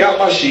seek out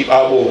my sheep.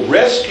 I will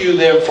rescue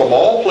them from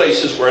all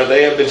places where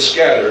they have been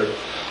scattered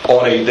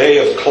on a day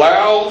of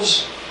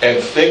clouds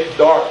and thick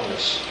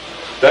darkness.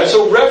 That's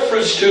a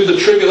reference to the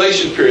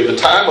tribulation period, the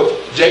time of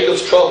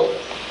Jacob's trouble.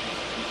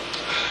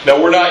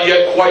 Now, we're not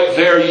yet quite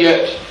there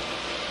yet.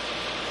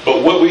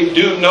 But what we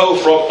do know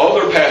from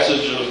other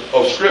passages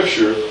of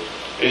Scripture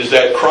is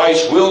that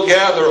Christ will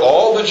gather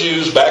all the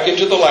Jews back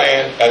into the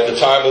land at the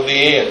time of the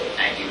end.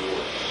 Thank you,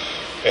 Lord.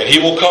 And He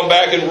will come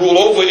back and rule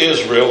over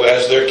Israel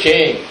as their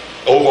king,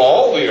 over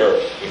all the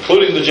earth,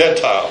 including the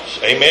Gentiles.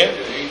 Amen?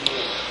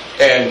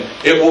 And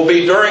it will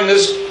be during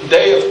this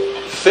day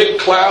of thick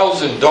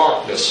clouds and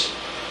darkness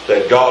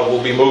that God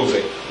will be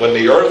moving. When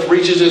the earth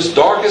reaches its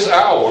darkest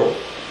hour,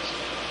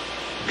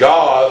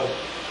 God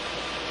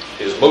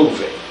is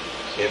moving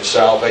in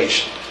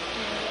salvation,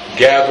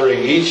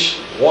 gathering each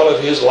one of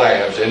His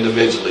lambs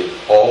individually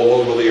all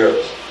over the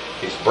earth.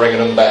 He's bringing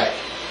them back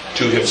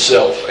to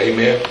Himself.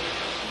 Amen.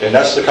 And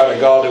that's the kind of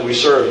God that we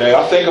serve.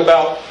 Now, I think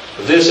about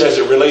this as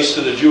it relates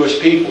to the Jewish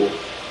people,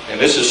 and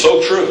this is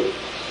so true.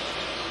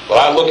 But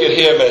I look at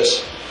Him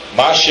as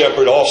my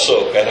shepherd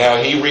also, and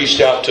how He reached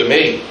out to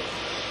me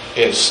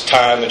in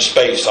time and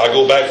space. I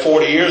go back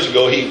 40 years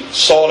ago, He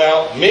sought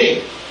out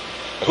me.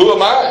 Who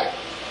am I?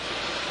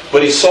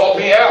 But He sought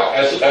me out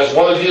as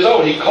one of His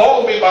own. He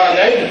called me by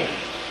name,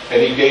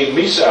 and He gave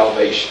me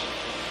salvation.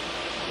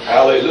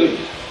 Hallelujah.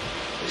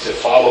 He said,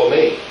 follow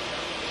me.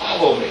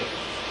 Follow me.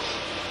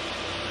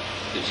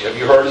 Have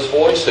you heard His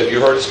voice? Have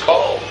you heard His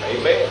call?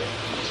 Amen.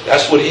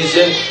 That's what He's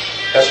in.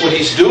 That's what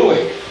He's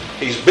doing.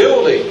 He's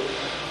building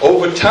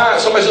over time.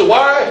 Somebody says,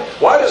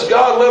 why does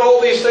God let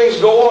all these things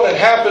go on and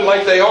happen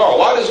like they are?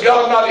 Why does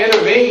God not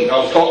intervene? I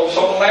was talking to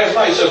someone last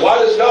night. He said, why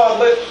does God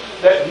let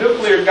that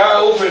nuclear guy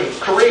over in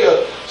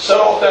Korea set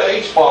off that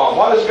H-bomb?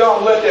 Why does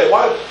God let that?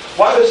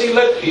 Why does He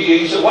let?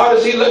 He said, why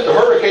does He let the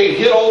hurricane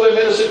hit all them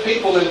innocent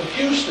people in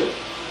Houston?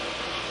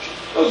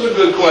 Those are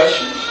good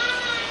questions.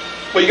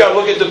 But you got to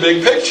look at the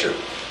big picture.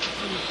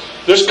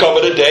 There's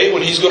coming a day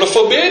when He's going to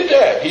forbid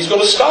that. He's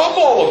going to stop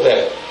all of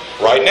that.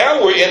 Right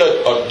now we're in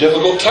a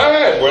difficult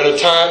time. We're in a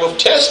time of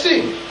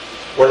testing.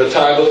 We're in a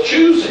time of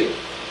choosing.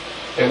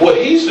 And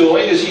what He's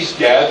doing is He's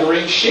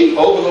gathering sheep.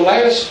 Over the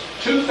last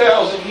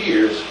 2,000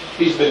 years,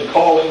 He's been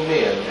calling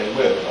men and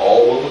women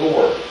all over the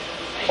world.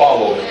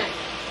 Follow me.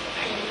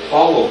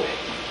 Follow me.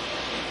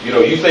 You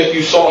know, you think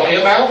you saw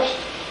Him out?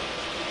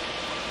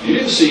 You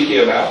didn't seek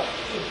Him out.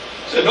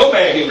 He said, no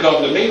man can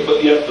come to me,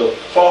 but yet the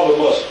Father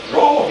must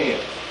draw him.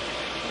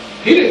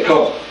 He didn't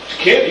come.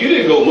 You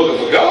didn't go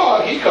looking for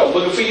God. He come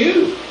looking for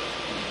you.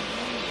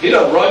 He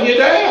done run you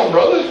down,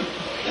 brother.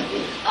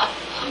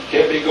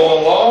 Can't be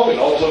going along, and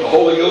all of a sudden the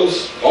Holy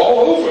Ghost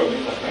all over him.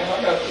 He's like,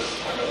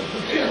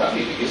 man, I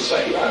need to get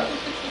saved.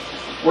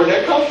 Where'd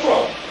that come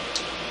from?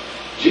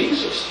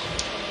 Jesus.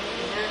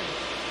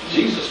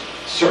 Jesus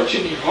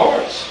searching your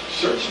hearts,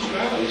 searching you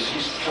out.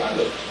 He's trying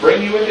to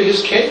bring you into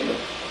His kingdom.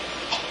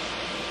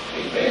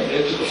 Amen.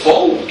 Into the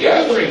fold,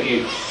 gathering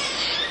you.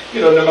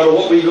 no matter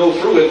what we go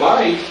through in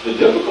life, the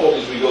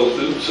difficulties we go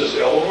through,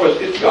 Sister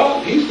Eleanor, it's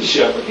God. He's the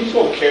shepherd. He's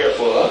going to care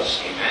for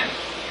us. Amen.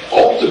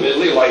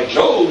 Ultimately, like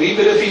Job,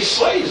 even if he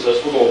slays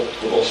us, we're going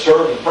to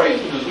serve and praise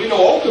him, because we know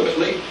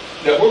ultimately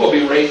that we're going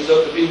to be raised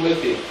up to be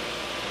with him.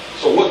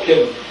 So what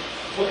can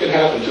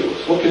happen to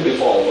us? What can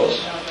befall us?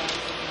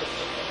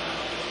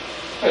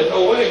 Hey,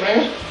 no way,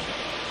 man.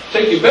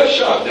 Take your best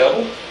shot,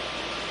 devil.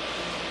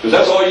 Because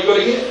that's all you're going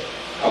to get.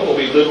 I'm going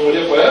to be living with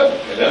him forever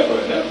and ever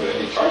and ever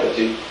in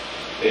eternity.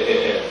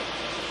 And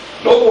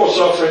no more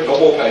suffering, no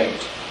more pain.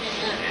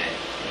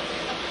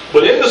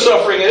 But in the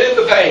suffering and in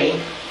the pain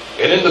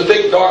and in the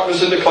thick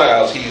darkness and the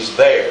clouds, he's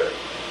there.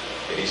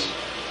 And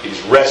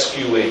he's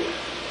rescuing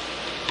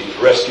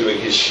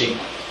his sheep.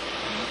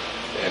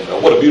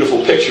 And what a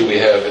beautiful picture we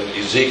have in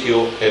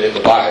Ezekiel and in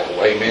the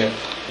Bible. Amen.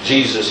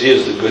 Jesus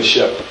is the good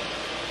shepherd.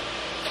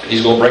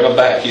 He's going to bring them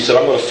back. He said,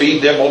 I'm going to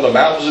feed them on the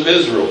mountains of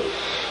Israel.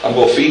 I'm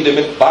going to feed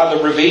them by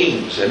the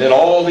ravines and in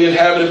all the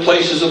inhabited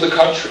places of the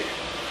country.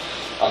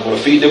 I'm going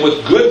to feed them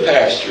with good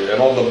pasture, and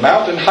on the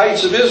mountain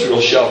heights of Israel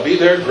shall be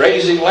their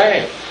grazing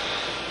land.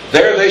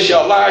 There they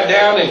shall lie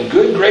down in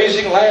good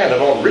grazing land,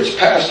 and on rich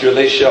pasture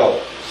they shall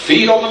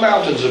feed on the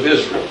mountains of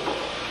Israel.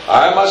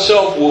 I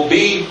myself will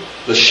be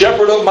the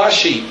shepherd of my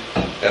sheep,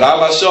 and I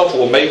myself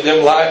will make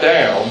them lie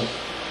down,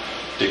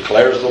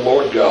 declares the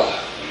Lord God.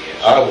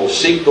 I will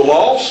seek the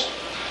lost.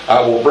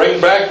 I will bring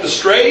back the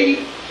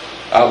strayed.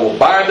 I will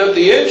bind up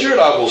the injured.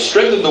 I will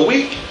strengthen the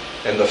weak.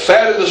 And the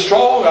fat and the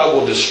strong I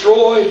will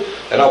destroy.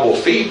 And I will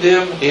feed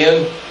them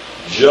in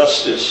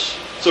justice.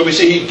 So we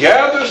see he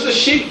gathers the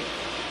sheep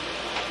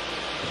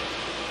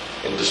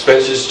and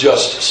dispenses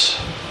justice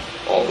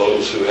on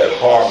those who had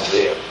harmed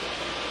them.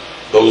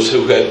 Those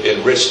who had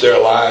enriched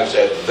their lives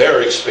at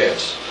their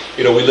expense.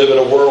 We live in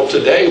a world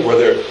today where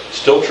they're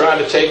still trying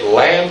to take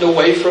land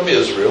away from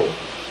Israel.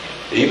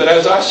 Even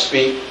as I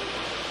speak,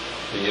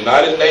 the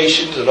United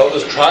Nations and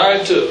others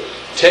trying to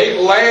take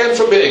land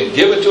from it and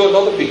give it to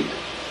another people.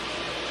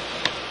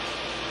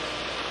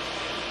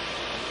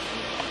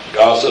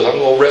 God says, I'm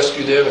going to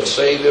rescue them and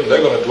save them.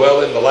 They're going to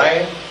dwell in the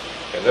land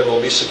and they're going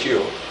to be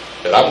secure.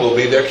 And I'm going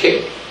to be their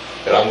king.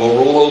 And I'm going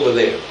to rule over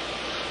them.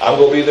 I'm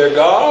going to be their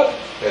God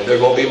and they're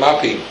going to be my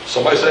people.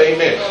 Somebody say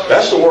amen.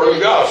 That's the word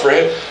of God,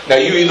 friend. Now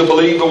you either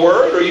believe the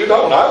word or you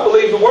don't. I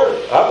believe the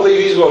word. I believe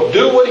he's going to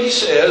do what he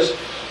says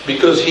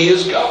because he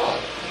is God.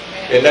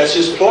 And that's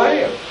his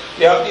plan.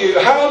 Now,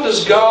 how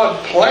does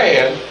God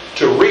plan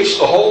to reach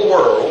the whole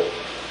world?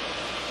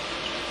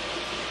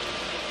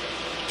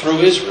 Through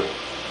Israel.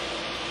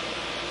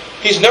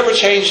 He's never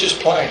changed his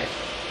plan.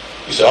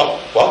 You say, I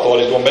thought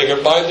he was going to make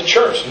everybody the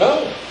church.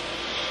 No.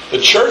 The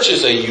church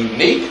is a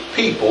unique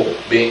people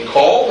being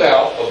called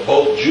out of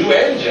both Jew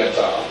and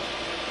Gentile.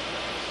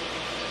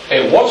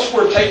 And once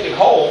we're taken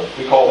home,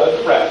 we call that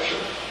the rapture.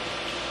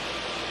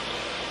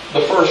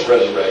 The first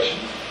resurrection.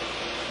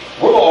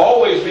 We're going to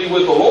always be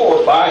with the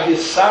Lord by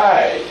his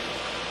side.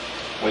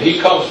 When he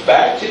comes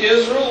back to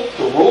Israel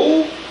to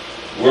rule,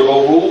 we're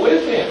going to rule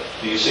with him.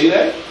 Do you see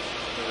that?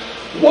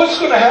 What's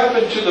going to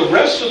happen to the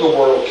rest of the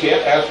world,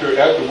 Kent, after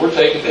we're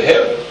taken to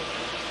heaven?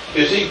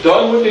 Is he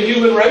done with the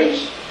human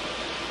race?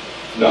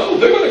 No,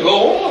 they're going to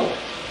go on.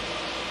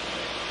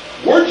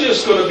 We're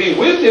just going to be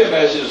with him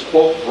as his,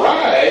 quote,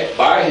 bride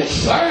by his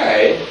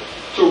side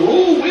to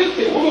rule with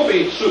him. We're going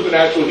to be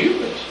supernatural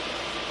humans,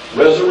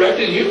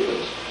 resurrected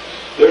humans.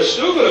 There's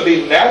still going to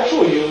be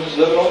natural humans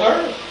living on the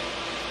earth.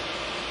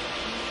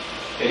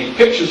 And he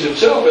pictures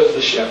himself as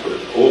the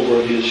shepherd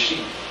over his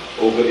sheep,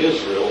 over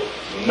Israel.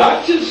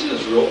 Not just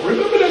Israel.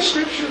 Remember that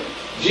scripture?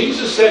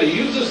 Jesus said, he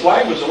used this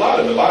language a lot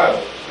in the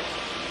Bible.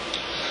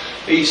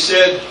 He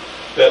said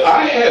that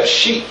I have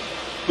sheep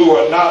who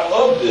are not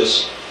of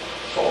this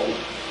fold.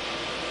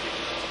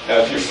 Now,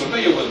 if you're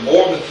familiar with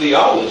Mormon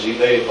theology,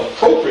 they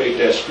appropriate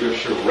that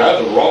scripture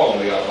rather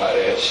wrongly, I might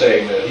add,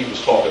 saying that he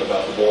was talking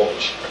about the Mormon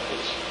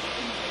shepherds.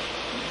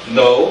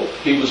 No,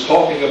 he was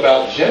talking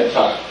about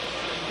Gentiles.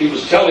 He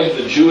was telling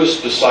the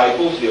Jewish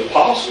disciples, the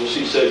apostles,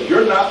 he said,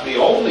 you're not the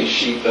only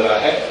sheep that I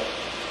have.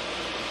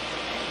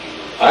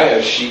 I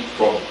have sheep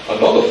from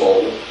another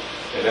fold,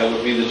 and that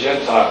would be the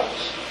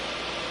Gentiles.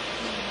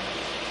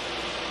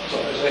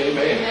 Somebody say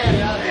amen.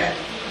 Amen.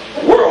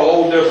 We're a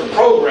whole different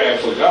program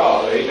for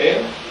God,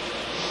 amen.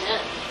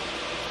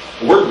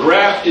 We're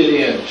grafted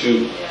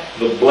into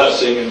the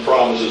blessing and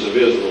promises of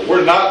Israel.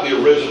 We're not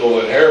the original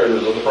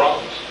inheritors of the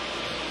promise.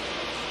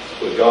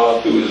 But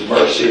God, through his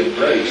mercy and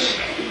grace,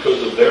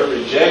 because of their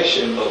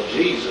rejection of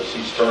Jesus,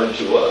 he's turned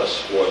to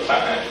us for a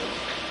time.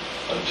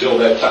 Until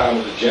that time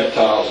of the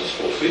Gentiles is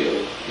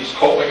fulfilled, he's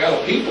calling out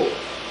a people,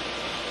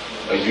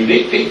 a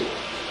unique people,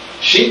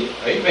 sheep,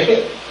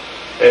 amen.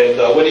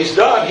 And when he's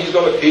done, he's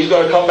going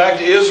to come back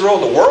to Israel.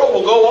 The world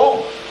will go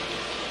on.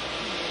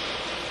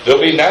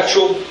 There'll be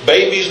natural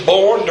babies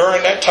born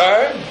during that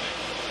time.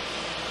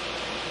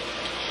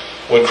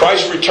 When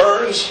Christ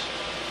returns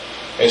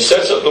and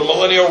sets up the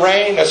millennial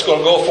reign, that's going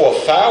to go for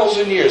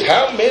 1,000 years.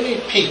 How many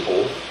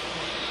people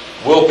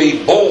will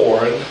be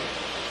born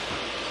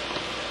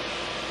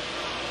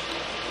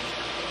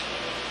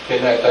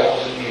in that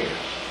 1,000 years?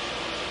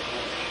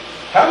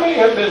 How many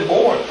have been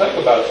born? Think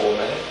about it for a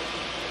minute.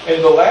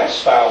 In the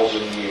last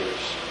 1,000 years.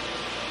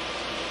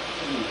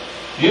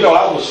 You know,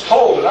 I was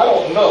told, and I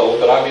don't know,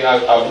 but I mean,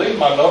 I believe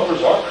my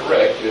numbers are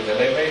correct, and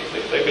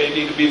they may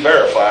need to be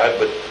verified,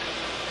 but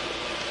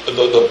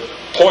the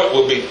point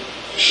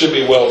should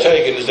be well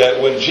taken, is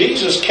that when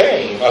Jesus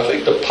came, I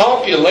think the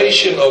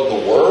population of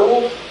the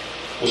world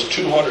was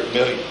 200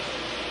 million.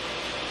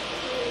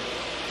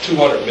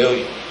 200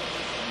 million.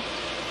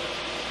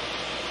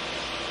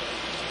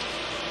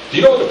 Do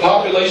you know what the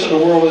population of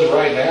the world is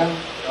right now?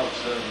 About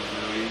 7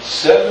 million.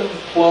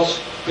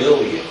 7+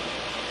 billion.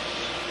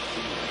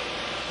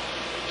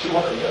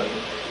 200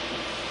 million.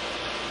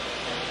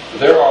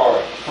 There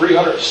are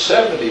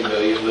 370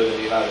 million live in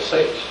the United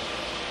States.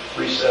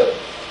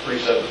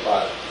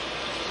 375.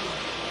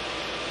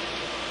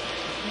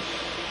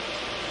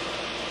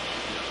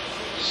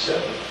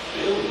 7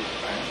 billion,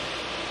 man.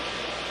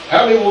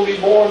 How many will be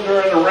born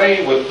during the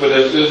reign? But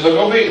there's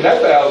going to be, in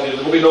that 1,000 years,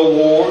 there's going to be no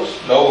wars,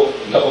 no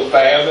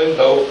famine,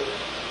 no.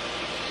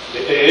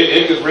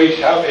 It could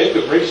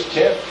reach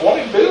 10,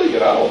 20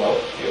 billion. I don't know.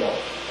 You know,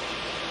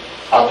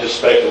 I'm just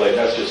speculating.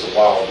 That's just a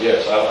wild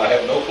guess. I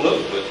have no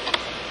clue. But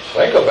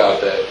think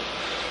about that.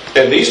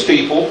 And these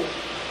people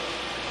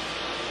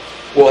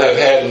will have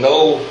had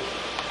no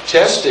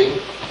testing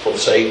from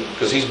Satan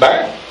because he's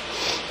bound.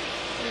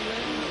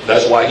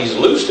 That's why he's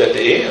loosed at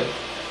the end.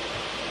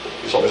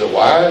 Somebody said,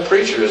 "Why,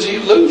 preacher, is he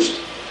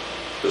loosed?"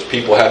 Because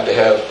people have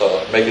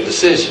to make a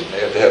decision. They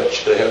have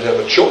to have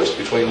a choice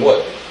between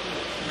what?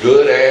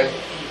 Good and.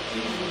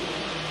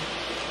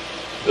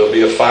 There'll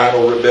be a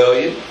final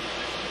rebellion.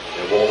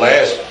 It won't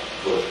last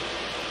for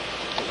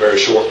a very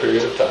short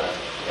period of time.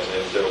 And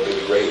then there'll be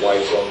the great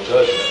white throne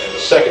judgment and the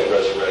second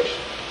resurrection.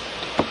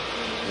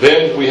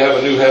 Then we have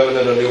a new heaven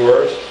and a new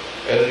earth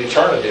and an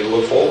eternity to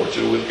look forward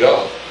to with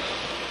God.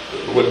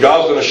 What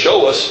God's going to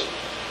show us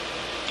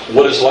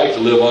what it's like to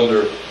live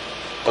under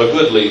a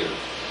good leader.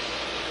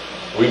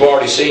 We've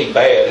already seen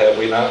bad, have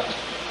we not?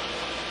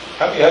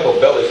 How many have a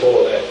belly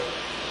full of that?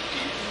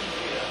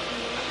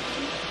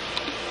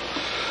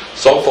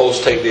 Some folks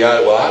take the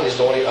idea, well, I'm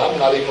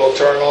not even going to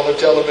turn on the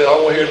television. I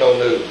don't want to hear no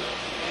news.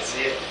 That's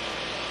it.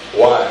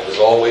 Why? It's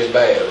always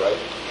bad, right?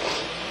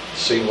 It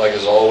seems like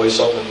it's always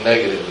something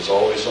negative. It's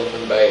always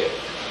something bad.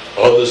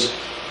 Others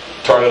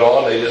turn it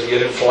on, they just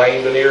get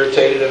inflamed and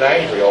irritated and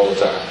angry all the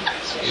time.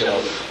 You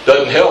know,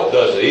 doesn't help,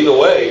 does it? Either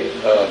way,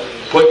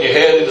 putting your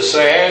head in the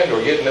sand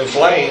or getting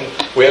inflamed,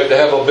 we have to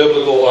have a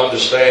biblical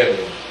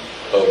understanding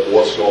of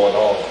what's going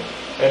on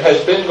and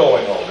has been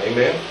going on.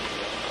 Amen.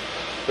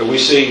 But we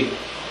see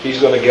he's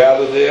going to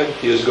gather them.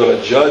 He is going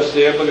to judge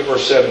them. Look at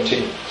verse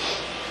 17.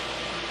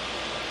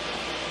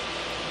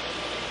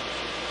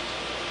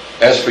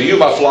 As for you,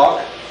 my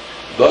flock,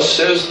 thus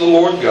says the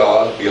Lord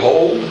God,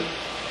 behold,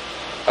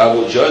 I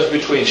will judge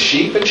between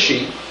sheep and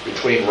sheep,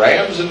 between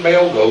rams and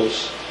male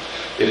goats.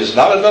 It is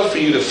not enough for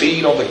you to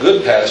feed on the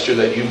good pasture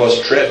that you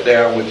must tread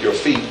down with your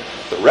feet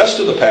the rest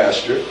of the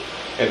pasture,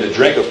 and to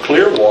drink of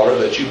clear water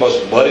that you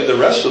must muddy the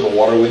rest of the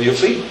water with your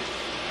feet.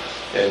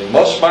 And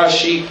must my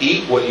sheep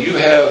eat what you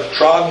have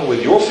trodden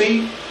with your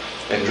feet,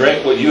 and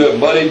drink what you have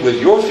muddied with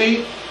your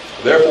feet?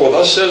 Therefore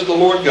thus says the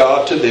Lord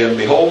God to them,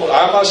 behold,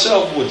 I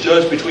myself will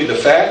judge between the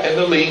fat and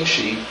the lean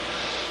sheep,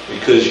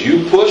 because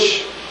you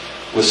push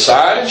with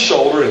side and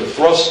shoulder and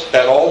thrust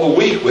at all the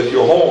weak with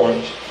your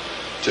horns,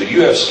 till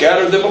you have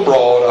scattered them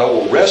abroad. I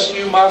will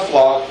rescue my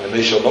flock, and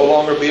they shall no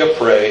longer be a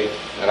prey,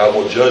 and I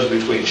will judge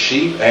between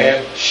sheep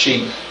and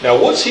sheep. Now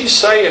what's he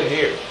saying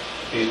here?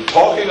 He's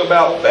talking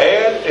about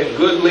bad and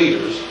good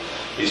leaders.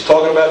 He's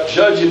talking about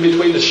judging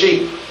between the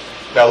sheep.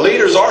 Now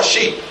leaders are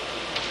sheep.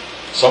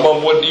 Some of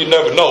them wouldn't, you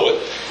never know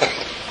it.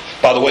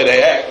 By the way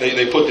they act,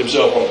 they put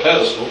themselves on a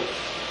pedestal.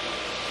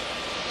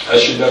 That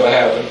should never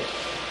happen.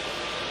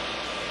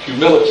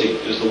 Humility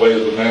is the way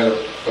of the man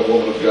or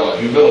woman of God.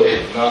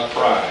 Humility, not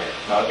pride,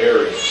 not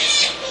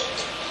arrogance.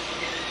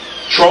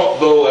 Trump,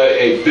 though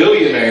a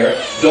billionaire,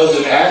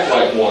 doesn't act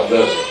like one,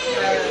 does he?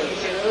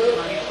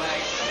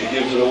 He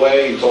gives it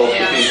away. He talks to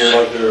people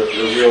like they're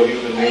real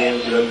human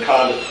beings. And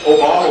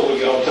Obama would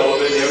get on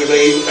television.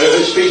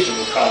 Every speech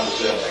was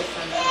condescending.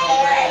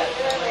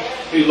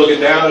 He's looking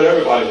down at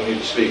everybody when he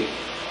was speaking.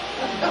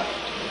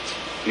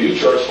 You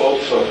church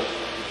folks,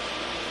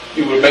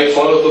 he would make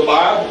fun of the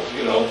Bible,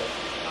 you know.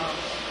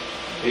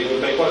 He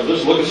would make fun.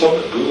 Just look at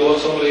Google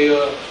some of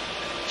the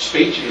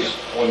speeches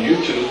on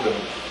YouTube. And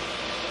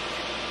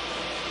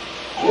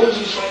what is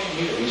he saying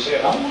here? He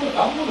said, I'm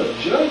going to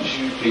judge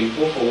you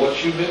people for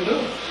what you've been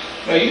doing.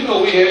 Now, you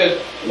know, we had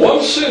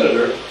one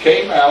senator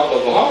came out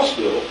of the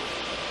hospital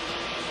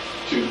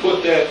to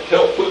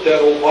help put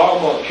that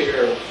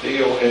Obamacare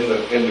deal in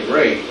the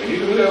grave. And you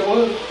know who that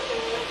was?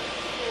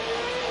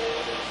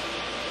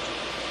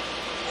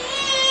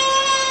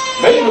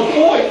 Made a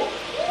point.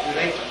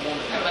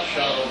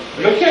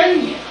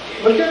 McCain.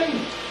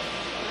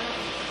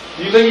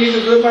 Do you think he's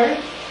a good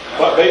man?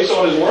 But based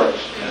on his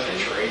works?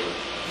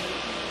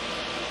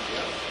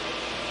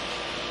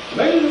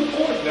 Made it a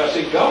point. Now,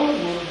 see, God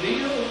will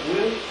deal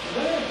with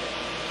that.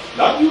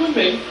 Not you and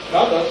me,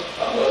 not us,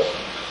 not us.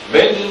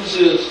 Vengeance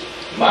is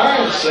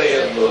mine,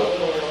 saith the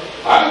Lord.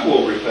 I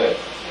will repay.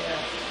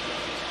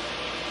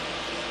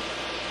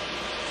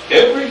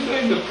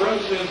 Everything the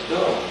president's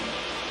done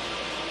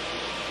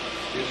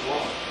is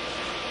wrong.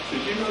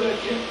 Did you know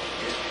that, Jim?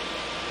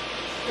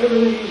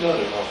 Everything he's done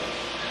is wrong.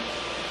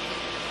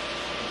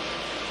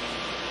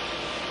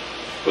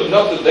 But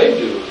nothing they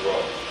do is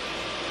wrong.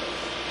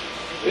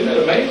 Isn't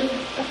that amazing?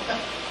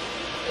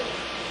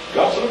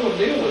 God said, I'm going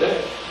to deal with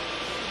that.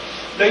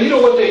 Now, you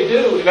know what they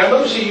do? Now,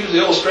 notice he used the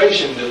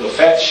illustration that the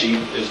fat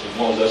sheep is the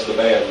ones, that's the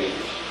bad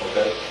leaders,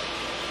 okay?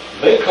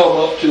 They come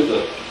up to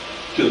the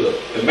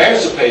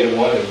emancipated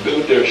one, and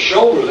with their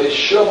shoulder, they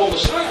shove on the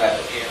side.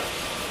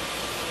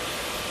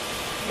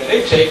 And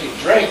they take and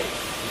drink.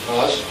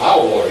 Oh, that's my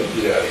water.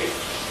 You get out of here.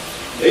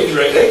 They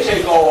drink. They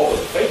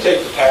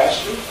take the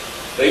pasture.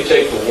 They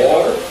take the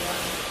water.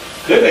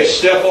 Then they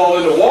step all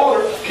in the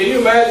water. Can you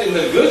imagine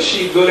the good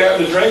sheep go down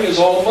to drink? It's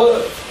all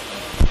mud.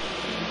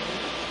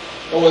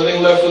 The only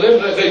thing left for them,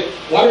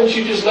 why didn't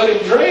you just let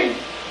him drink?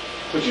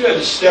 But you had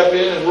to step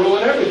in and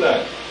ruin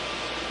everything.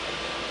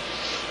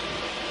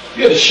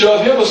 You had to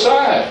shove him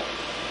aside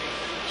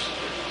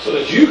so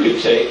that you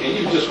could take, and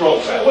you just grow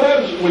fat. What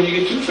happens when you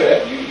get too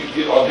fat? You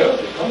get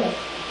unhealthy. Come on.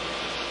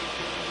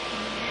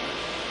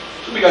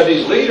 So we got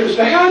these leaders.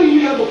 Now, how do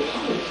you have a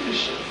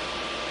politician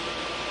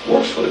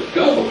works for the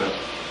government,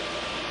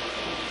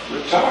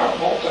 retired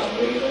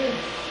multi-millionaire?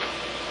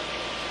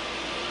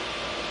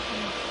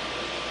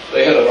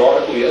 They had an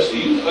article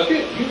yesterday.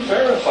 You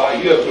verify.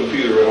 You have a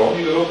computer at home.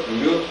 You go to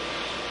computer.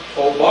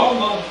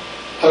 Obama,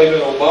 claiming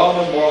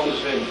Obama, Martha's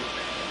Vineyard.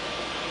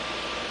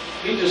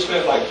 He just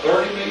spent like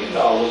 $30 million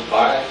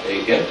buying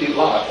an empty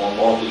lot on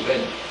Martha's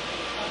Vineyard.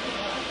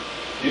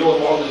 You know what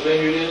Martha's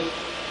Vineyard is?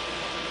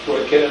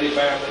 Where the Kennedy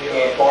family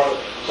part of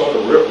some of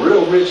the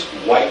real rich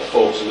white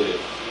folks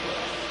live.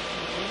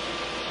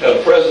 Now,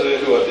 the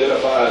president who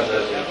identifies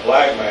as a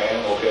black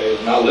man, okay,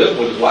 is not living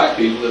with his black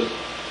people.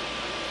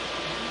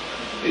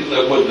 He's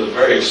living with the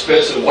very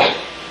expensive white.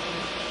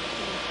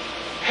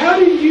 How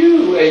do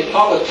you, a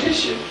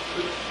politician,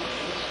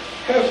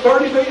 have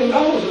 $30 million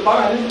to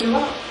buy an empty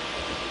lot?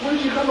 Where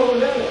did you come up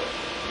with that at?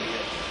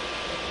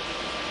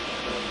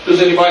 Does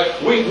anybody,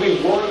 we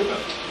worry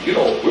about, we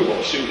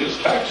want to see his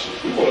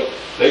taxes.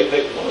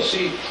 They want to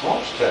see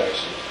Trump's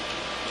taxes.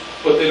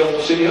 But they don't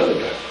want to see the other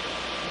guy.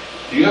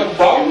 Do you have a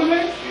problem with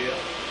that? Yeah.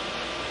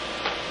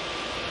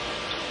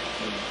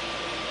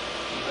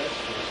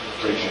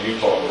 Preacher, you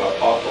talking about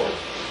popcorn.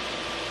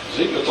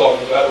 Ezekiel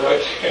talking about it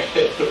right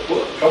there in the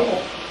book. Come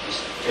on.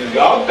 And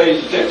God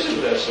pays attention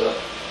to that stuff.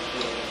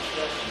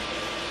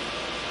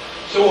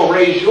 So we'll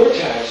raise your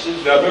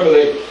taxes. Now remember,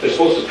 they're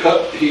supposed to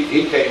cut. He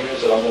came in and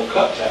said, I'm going to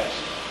cut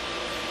taxes.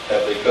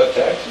 Have they cut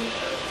taxes?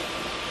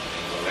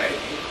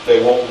 They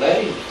won't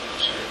let him.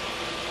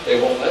 They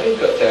won't let him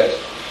cut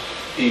taxes.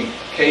 He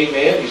came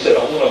in, he said,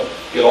 I want to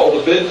get all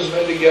the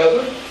businessmen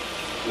together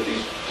with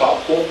these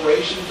top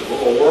corporations and we're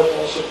going to work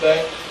on some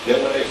things.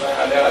 Then when they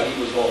found out he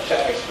was going to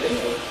tax them,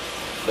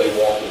 they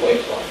walked away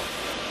from him.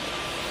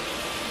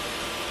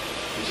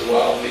 He said,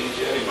 well, I don't need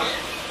you anyway.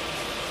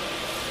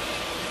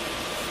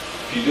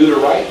 If you do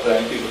the right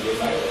thing, people get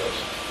mad at us.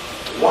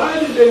 Why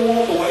did they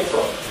walk away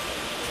from him?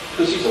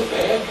 Because he's a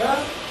bad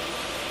guy?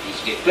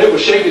 They were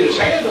shaking his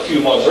hand a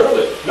few months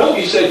earlier. No,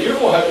 he said, you're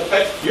going to have to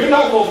pay. You're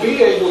not going to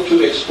be able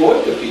to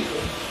exploit the people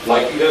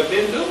like you have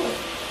been doing.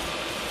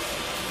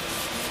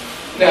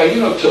 Now,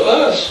 to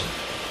us,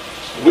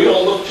 we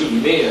don't look to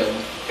men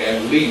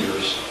and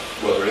leaders,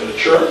 whether in the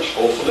church,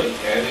 hopefully,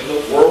 and in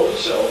the world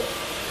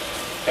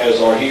itself,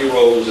 as our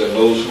heroes and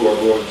those who are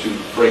going to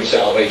bring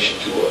salvation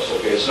to us.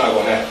 Okay, it's not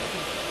going to happen.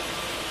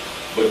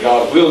 But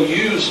God will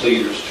use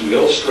leaders to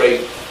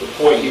illustrate the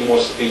point he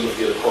wants the people to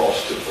get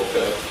across to.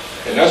 Okay,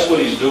 and that's what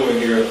he's doing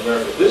here in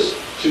America. This,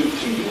 to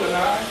you and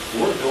I,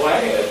 we're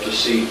glad to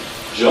see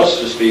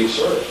justice being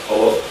served.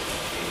 Hello?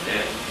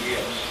 Amen.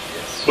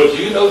 Yes. But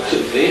to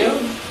them,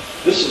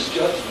 this is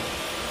judgment.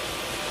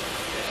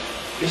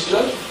 It's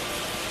judgment.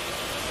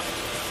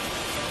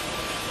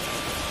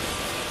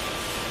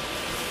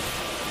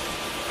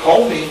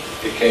 Comey,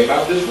 it came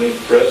out this week,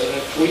 the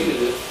president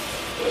tweeted it.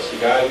 That's the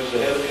guy who's the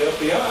head of the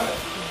FBI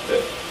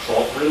that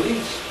Trump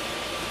released.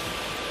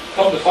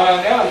 Come to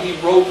find out, he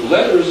wrote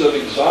letters of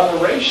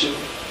exoneration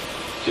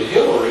to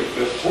Hillary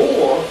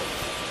before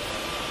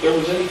there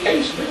was any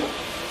case built.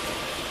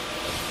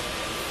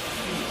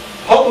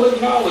 Public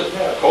knowledge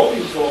now.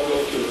 Comey's going to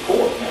go to the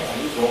court now.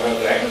 He's going to have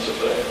to answer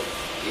for that.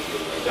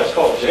 That's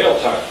called jail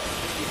time.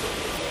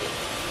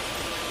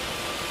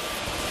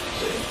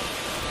 See?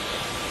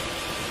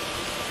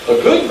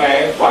 A good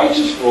man,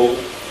 righteous rule,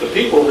 the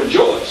people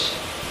rejoice.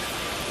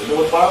 You know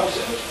what the Bible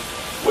says?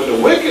 When the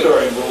wicked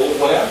are in rule,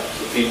 what happens?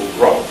 The people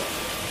groan.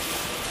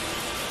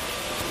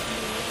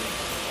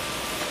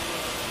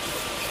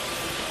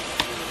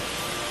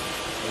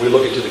 We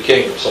look into the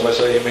kingdom. Somebody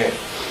say amen.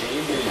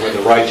 When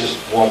the righteous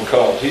one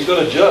comes. He's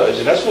going to judge,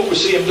 and that's what we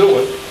see him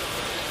doing.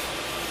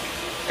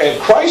 And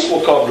Christ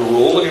will come to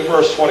rule. Look at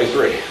verse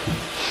 23.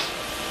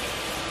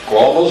 We're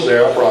almost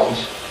there, I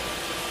promise.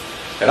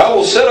 And I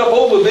will set up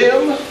over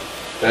them,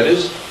 that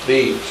is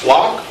the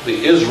flock,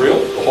 the Israel,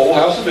 the whole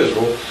house of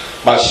Israel,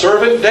 my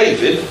servant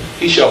David.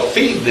 He shall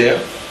feed them.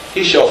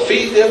 He shall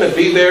feed them and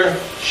be their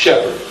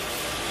shepherd.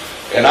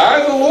 And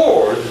I, the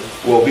Lord,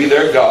 will be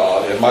their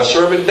God, and my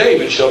servant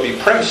David shall be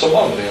prince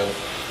among them.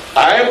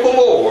 I am the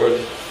Lord,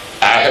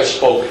 I have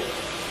spoken.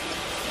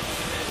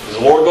 Is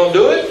the Lord going to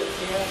do it?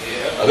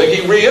 Yeah. I think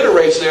he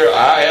reiterates there,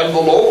 I am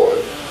the Lord,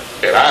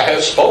 and I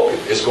have spoken.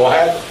 It's going to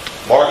happen.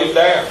 Mark it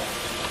down.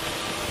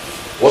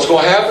 What's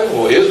going to happen?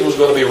 Well, Israel's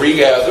going to be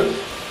regathered.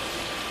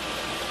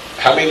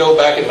 How many know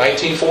back in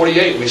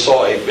 1948 we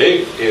saw a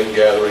big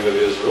ingathering of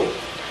Israel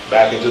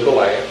back into the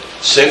land?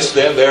 Since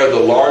then, they're the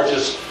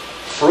largest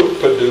fruit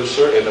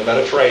producer in the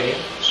Mediterranean.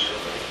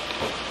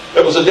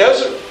 It was a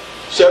desert.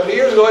 70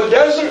 years ago, a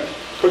desert,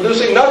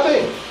 producing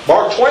nothing.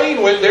 Mark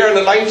Twain went there in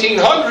the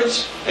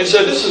 1900s and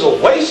said, this is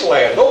a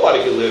wasteland.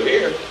 Nobody can live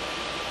here.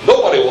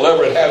 Nobody will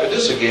ever inhabit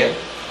this again.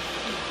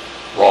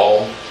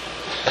 Wrong.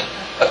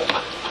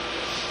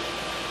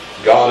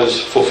 God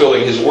is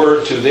fulfilling His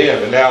word to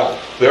them. And now,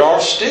 there are,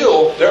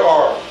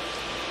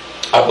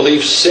 I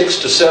believe, 6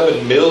 to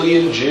 7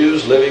 million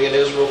Jews living in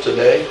Israel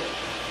today.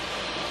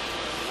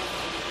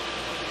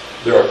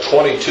 There are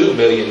 22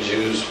 million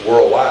Jews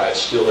worldwide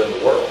still in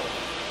the world.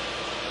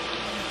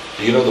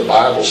 Do you know the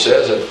Bible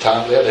says at the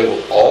time of that they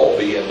will all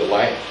be in the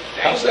land?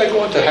 How's that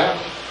going to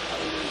happen?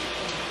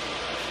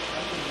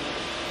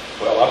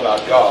 Well, I'm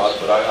not God,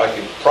 but I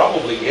can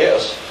probably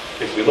guess.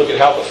 If we look at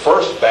how the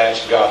first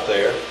batch got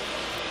there,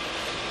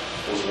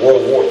 it was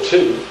World War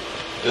II,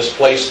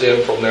 displaced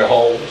them from their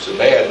homes, and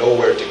they had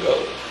nowhere to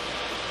go.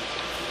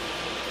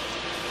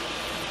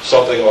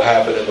 Something will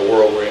happen in the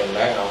world we're in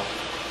now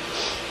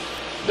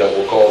that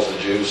will cause the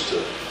Jews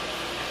to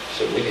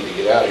say, we need to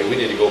get out of here. We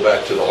need to go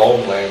back to the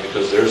homeland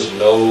because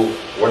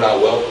we're not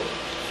welcome.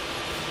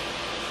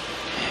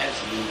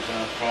 That's a new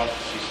kind of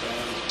prophecy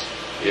sounds.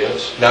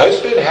 Yes. Now,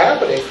 it's been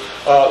happening.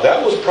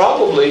 That was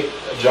probably,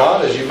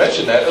 John, as you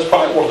mentioned that was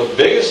probably one of the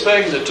biggest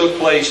things that took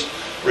place.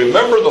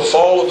 Remember the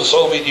fall of the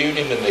Soviet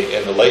Union in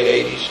the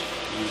late 80s?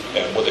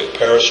 And with the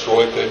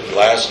perestroika and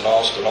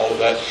glasnost and all of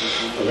that.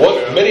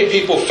 What many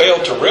people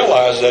failed to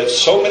realize that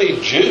so many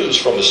Jews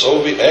from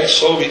the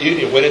ex-Soviet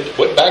Union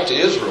went back to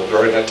Israel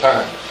during that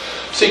time.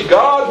 See,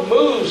 God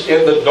moves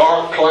in the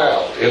dark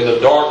cloud, in the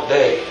dark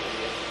day.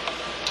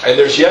 And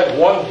there's yet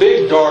one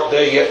big dark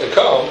day yet to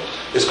come.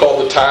 It's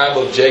called the time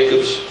of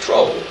Jacob's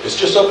trouble. It's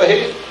just up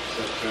ahead.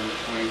 September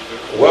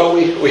 23rd. Well,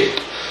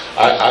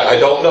 I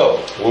don't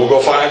know. We'll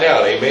go find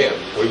out. Amen.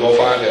 We're going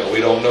to find out. We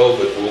don't know,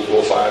 but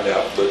we'll find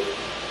out. But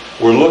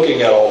we're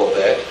looking at all of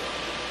that.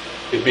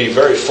 It'd be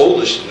very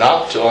foolish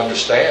not to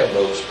understand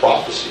those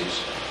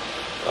prophecies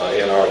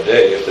in our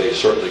day if they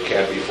certainly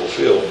can be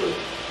fulfilled.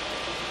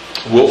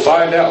 But we'll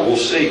find out. We'll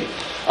see.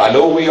 I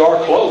know we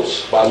are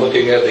close by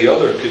looking at the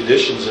other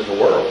conditions in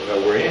the world that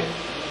we're in.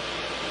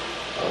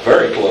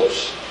 Very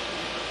close.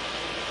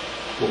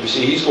 But we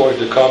see He's going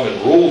to come and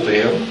rule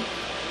them.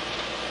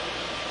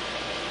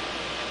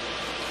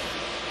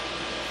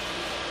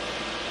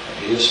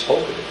 And He has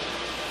spoken it.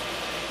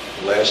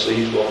 And lastly,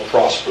 He's going to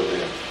prosper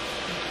them.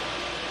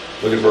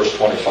 Look at verse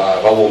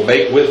 25. I will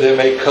make with them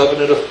a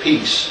covenant of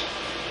peace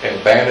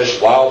and banish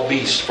wild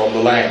beasts from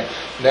the land.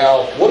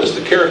 Now, what is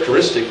the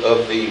characteristic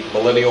of the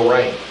millennial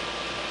reign?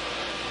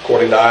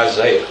 According to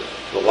Isaiah,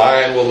 the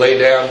lion will lay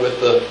down with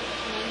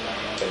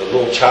and the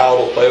little child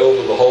will play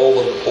over the hole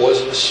of the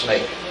poisonous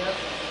snake.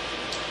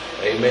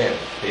 Amen.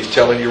 He's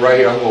telling you right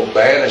here, I'm going to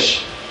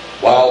banish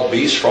wild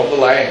beasts from the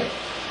land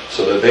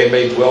so that they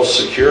may dwell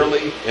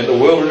securely in the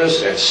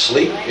wilderness and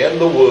sleep in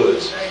the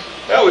woods.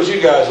 How would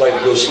you guys like to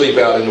go sleep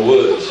out in the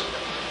woods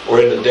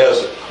or in the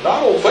desert? No,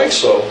 I don't think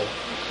so.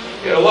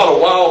 You know, a lot of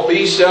wild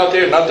beasts out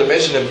there, not to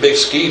mention them big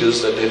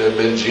skeeters that have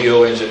been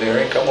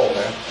geoengineering. Come on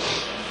now.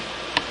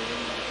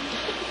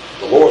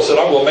 The Lord said,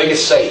 I'm going to make it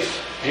safe.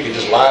 You can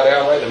just lie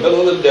down right in the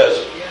middle of the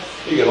desert.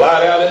 You can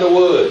lie down in the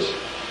woods.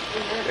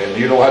 And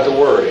you don't have to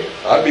worry.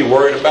 I'd be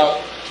worried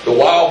about the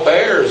wild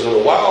bears or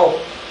the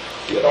wild,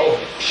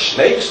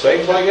 snakes,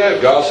 things like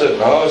that. God said,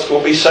 no, it's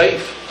going to be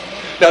safe.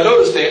 Now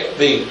notice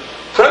the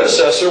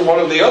predecessor, one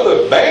of the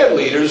other bad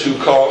leaders who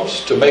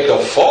comes to make a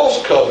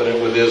false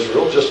covenant with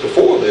Israel just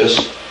before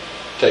this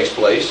takes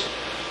place,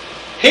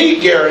 he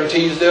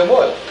guarantees them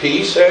what?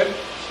 Peace and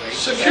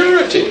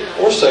security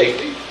or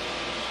safety.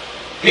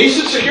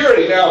 Peace and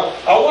security. Now,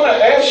 I want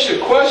to ask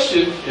you a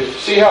question.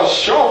 See how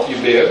sharp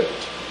you've been.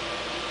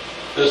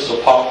 This is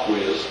a pop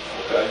quiz,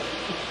 okay?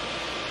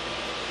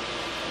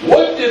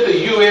 What did the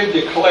UN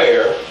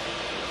declare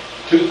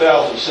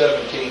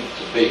 2017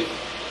 to be?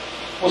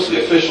 What's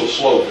the official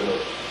slogan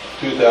of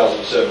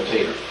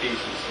 2017?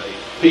 Peace and safety.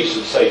 Peace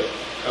and safety.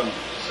 Come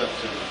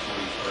September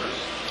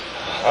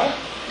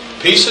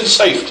 21st. Peace and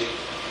safety.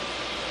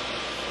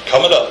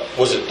 Coming up.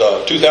 Was it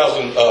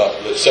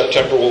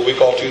September, what we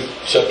call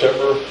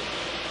September?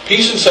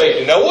 Peace and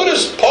safety. Now what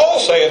does Paul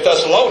say in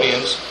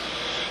Thessalonians?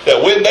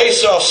 That when they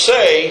shall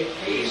say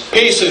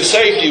peace and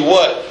safety,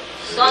 what?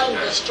 Sudden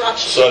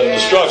destruction. Sudden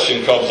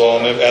destruction comes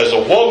on them as a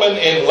woman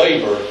in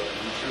labor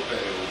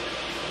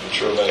and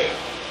travail.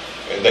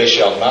 And they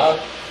shall not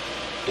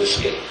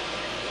escape.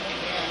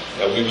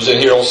 Now we was in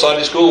here on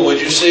Sunday school. Would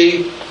you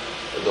see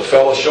the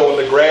fellow showing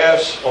the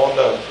graphs on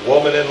the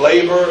woman in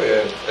labor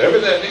and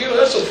everything? You know,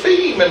 that's a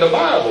theme in the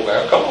Bible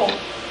now. Come on.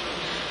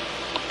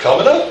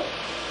 Coming up.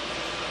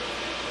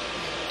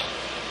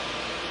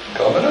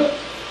 Coming up.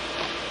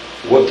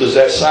 What does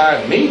that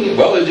sign mean?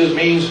 Well, it just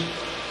means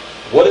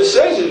what it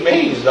says it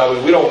means. Now,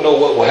 we don't know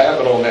what will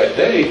happen on that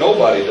day.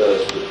 Nobody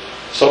does. But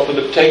something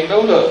to take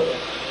note of.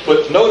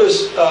 But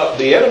notice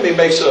the enemy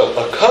makes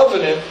a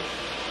covenant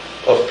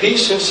of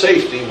peace and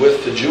safety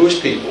with the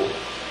Jewish people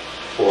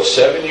for a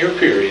 7-year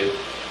period.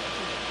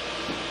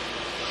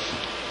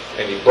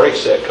 And he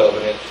breaks that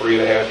covenant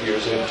 3.5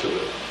 years into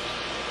it.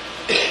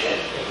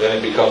 And then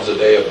it becomes a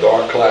day of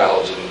dark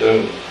clouds and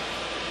doom.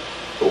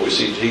 But we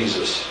see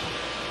Jesus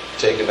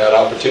taking that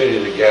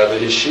opportunity to gather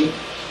his sheep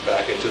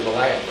back into the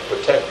land and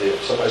protect them.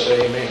 Somebody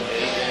say amen.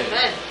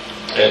 Amen.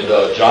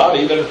 And John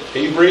even,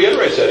 he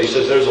reiterates that. He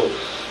says,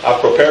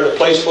 I've prepared a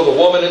place for the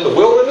woman in the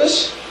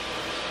wilderness,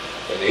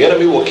 and the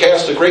enemy will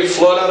cast a great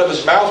flood out of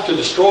his mouth to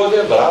destroy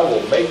them, but I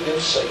will make them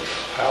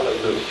safe.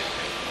 Hallelujah.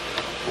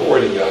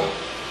 Glory to God.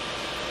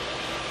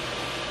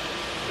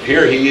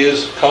 Here he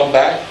is come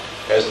back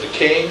as the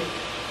king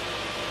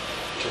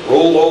to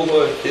rule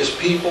over his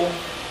people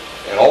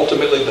and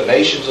ultimately the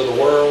nations of the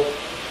world,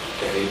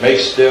 and he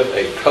makes them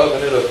a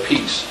covenant of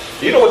peace.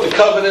 You know what the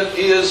covenant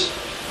is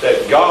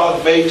that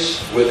God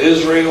makes with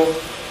Israel?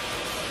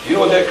 You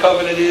know what that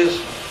covenant is?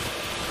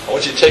 I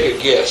want you to take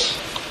a guess.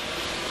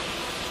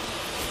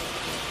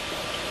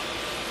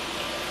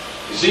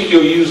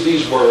 Ezekiel used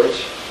these words.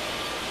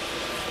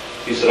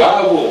 He said,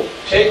 I will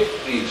take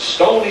the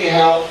stony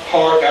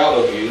heart out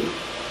of you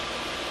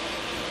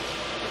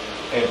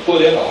and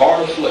put in a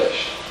heart of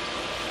flesh.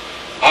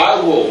 I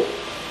will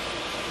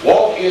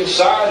walk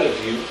inside of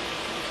you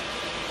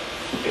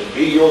and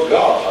be your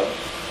God,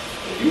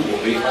 and you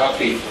will be my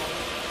people.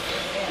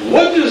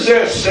 What does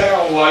that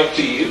sound like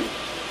to you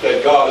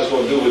that God is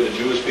going to do with the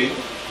Jewish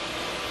people?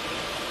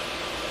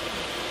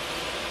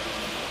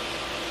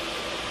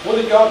 What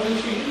did God do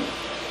for you?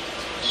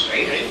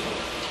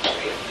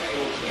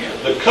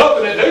 The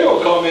covenant they're going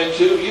to come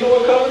into, you know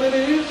what covenant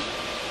it is?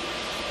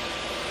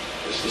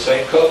 It's the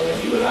same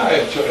covenant you and I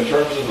have in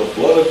terms of the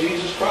blood of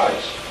Jesus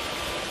Christ.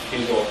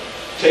 He's going to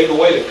take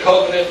away the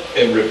covenant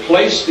and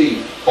replace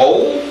the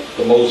old,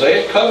 the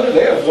Mosaic covenant.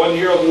 They have 1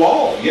 year of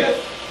law yet.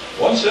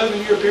 1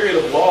 7-year period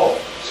of law,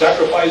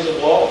 sacrifice of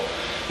law.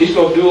 He's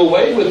going to do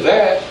away with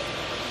that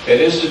and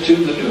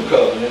institute the new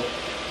covenant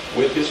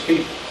with his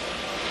people.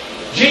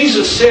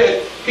 Jesus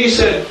said, he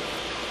said,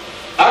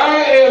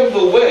 I am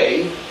the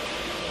way,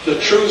 the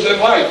truth, and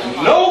life.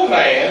 No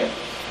man,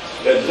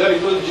 does that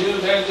include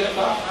Jews and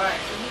Gentiles?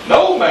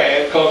 No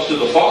man comes to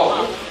the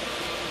Father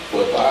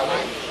but by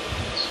me.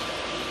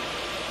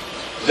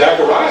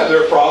 Zechariah,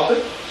 their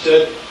prophet,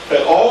 said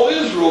that all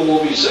Israel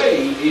will be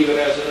saved even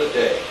as in a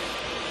day.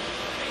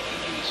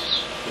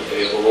 The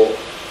day of the Lord.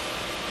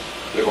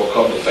 They're going to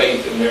come to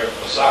faith in their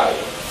Messiah.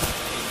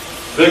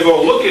 They're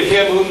going to look at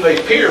him whom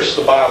they pierced,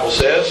 the Bible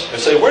says,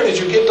 and say, where did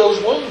you get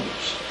those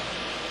wounds?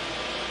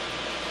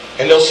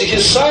 And they'll see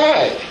his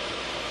side.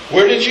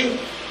 Where did you?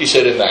 He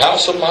said, in the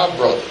house of my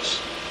brothers.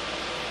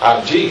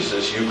 I'm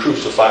Jesus, you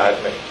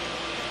crucified me.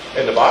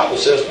 And the Bible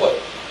says what?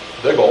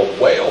 They're going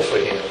to wail for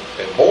him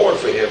and mourn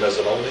for him as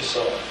an only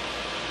son.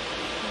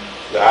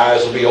 Their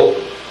eyes will be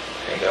open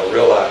and they'll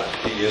realize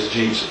he is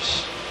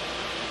Jesus,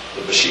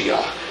 the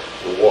Mashiach,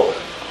 the one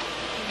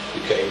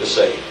who came to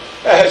save.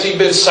 Now, has he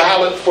been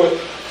silent for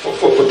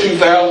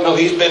 2,000? No,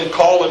 he's been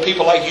calling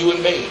people like you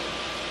and me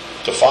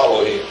to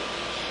follow him.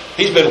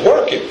 He's been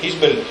working.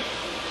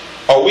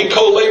 Are we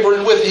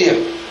co-laboring with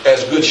him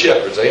as good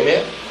shepherds?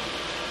 Amen?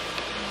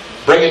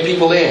 Bringing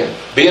people in,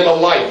 being a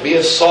light,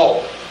 being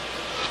salt,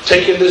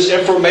 taking this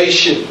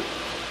information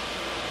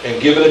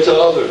and giving it to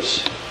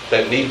others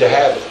that need to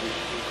have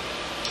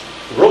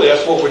it. Really,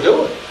 that's what we're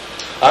doing.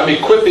 I'm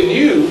equipping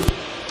you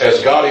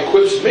as God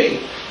equips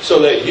me so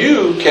that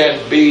you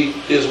can be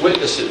his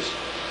witnesses.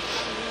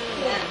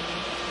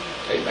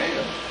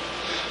 Amen.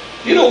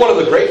 You know, one of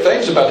the great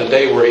things about the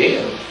day we're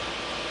in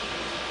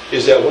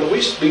is that when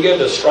we begin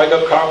to strike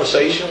up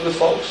conversation with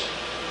folks,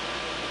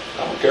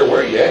 I don't care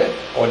where you're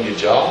at, on your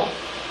job,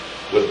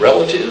 with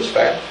relatives,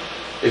 family,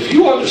 if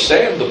you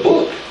understand the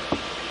book,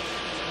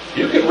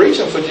 you can reach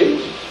them for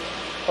Jesus.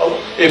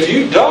 If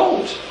you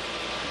don't,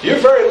 you're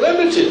very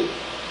limited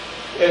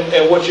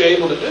in what you're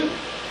able to do.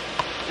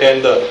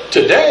 And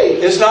today,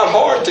 it's not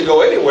hard to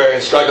go anywhere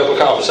and strike up a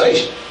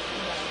conversation.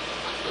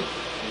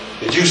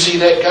 Did you see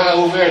that guy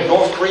over there in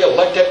North Korea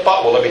elect that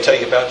pot? Well, let me tell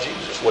you about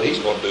Jesus. What he's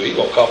going to do, he's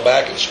going to come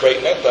back and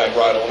straighten that thing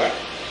right on out.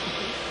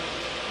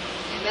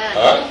 Amen.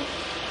 All right?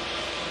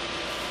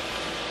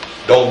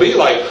 Don't be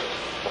like,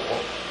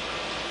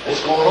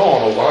 what's going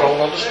on? Oh, I don't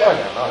understand.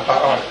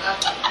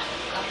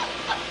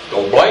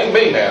 Don't blame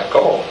me now.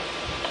 Come on.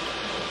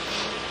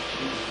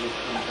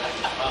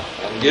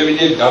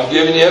 I'm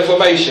giving you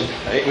information.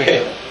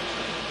 Amen.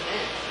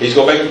 He's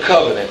going to make a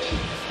covenant.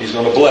 He's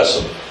going to bless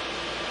them.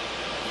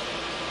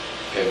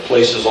 And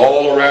places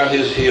all around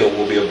his hill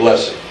will be a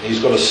blessing. He's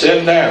going to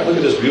send down, look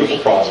at this beautiful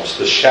promise,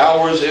 the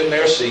showers in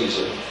their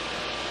season,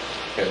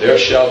 and there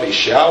shall be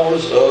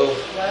showers of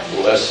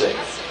blessing.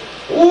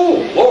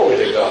 Ooh, glory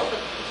to God.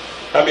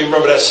 How many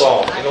remember that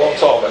song? You know what I'm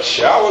talking about?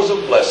 Showers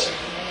of blessing.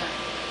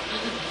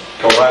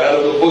 Come right out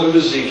of the book of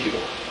Ezekiel.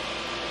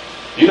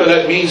 You know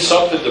that means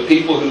something to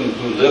people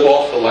who live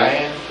off the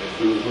land and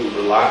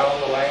who rely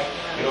on the land.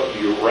 You know,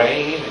 your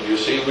rain, and you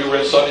see, we were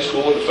in Sunday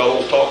school and the fellow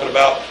was talking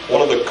about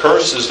one of the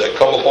curses that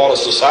come upon a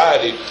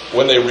society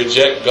when they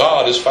reject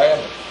God is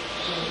famine.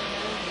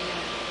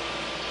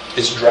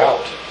 It's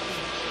drought.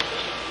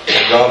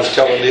 And God is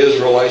telling the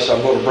Israelites,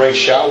 I'm going to bring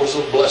showers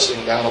of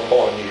blessing down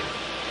upon you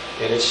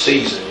in its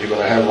season. You're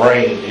going to have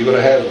rain. You're going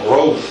to have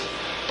growth.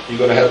 You're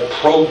going to have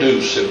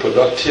produce and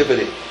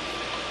productivity.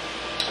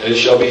 And it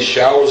shall be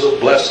showers of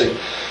blessing.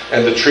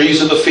 And the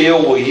trees of the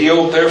field will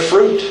yield their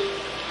fruit.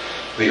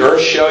 The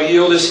earth shall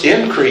yield its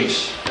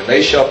increase, and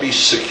they shall be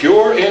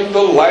secure in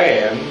the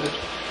land,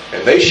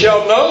 and they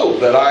shall know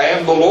that I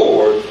am the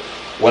Lord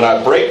when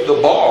I break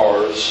the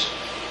bars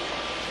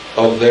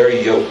of their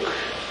yoke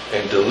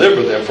and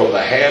deliver them from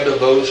the hand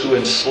of those who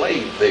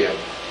enslave them.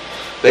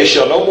 They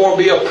shall no more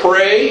be a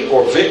prey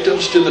or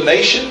victims to the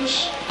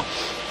nations,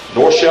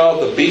 nor shall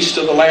the beasts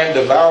of the land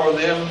devour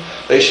them.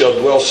 They shall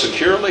dwell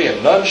securely,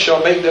 and none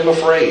shall make them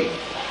afraid.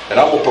 And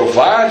I will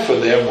provide for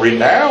them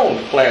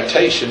renowned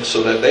plantations,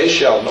 so that they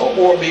shall no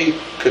more be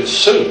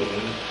consumed,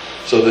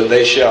 so that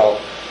they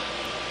shall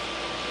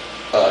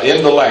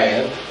in the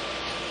land,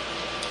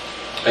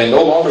 and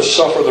no longer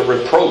suffer the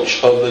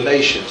reproach of the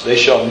nations. They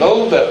shall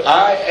know that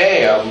I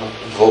am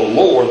the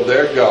Lord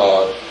their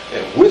God,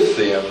 and with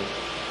them,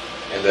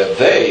 and that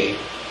they,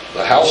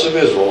 the house of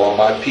Israel, are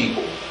my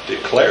people,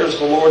 declares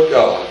the Lord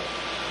God.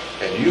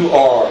 And you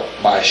are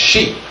my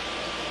sheep,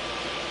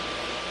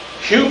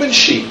 human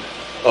sheep,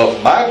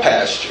 of my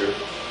pasture,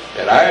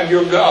 and I am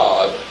your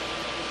God,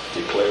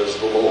 declares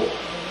the Lord.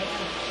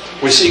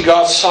 We see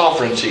God's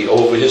sovereignty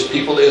over his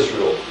people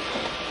Israel.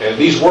 And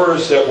these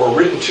words that were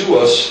written to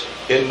us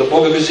in the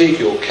book of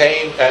Ezekiel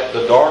came at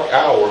the dark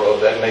hour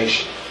of that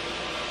nation.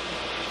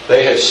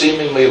 They had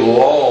seemingly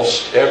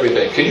lost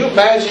everything. Can you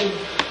imagine,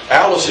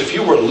 Alice, if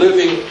you were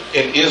living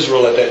in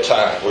Israel at that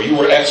time, or you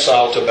were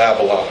exiled to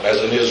Babylon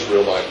as an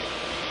Israelite,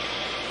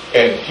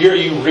 and here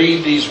you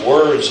read these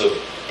words of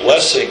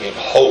blessing and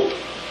hope,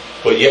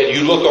 but yet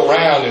you look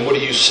around and what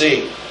do you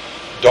see?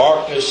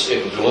 Darkness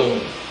and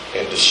gloom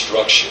and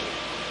destruction.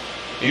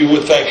 You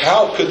would think,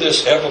 how could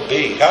this ever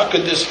be? How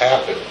could this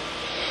happen?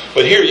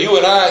 But here you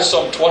and I,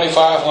 some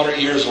 2,500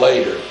 years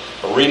later,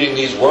 are reading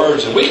these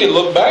words, and we can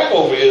look back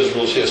over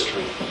Israel's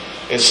history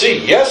and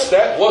see, yes,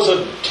 that was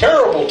a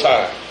terrible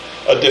time,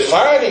 a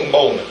defining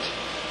moment.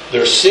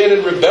 Their sin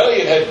and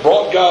rebellion had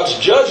brought God's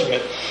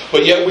judgment,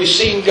 but yet we've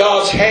seen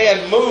God's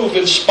hand move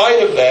in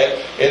spite of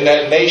that in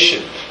that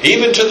nation.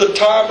 Even to the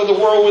time of the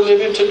world we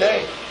live in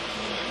today.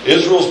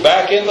 Israel's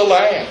back in the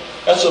land.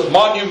 That's a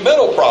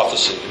monumental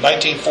prophecy in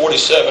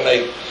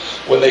 1947,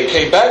 when they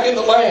came back in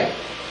the land.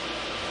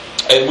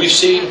 And we've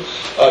seen,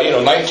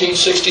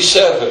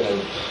 1967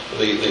 and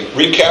the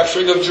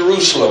recapturing of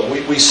Jerusalem.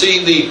 We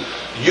see the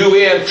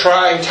UN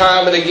trying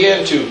time and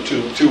again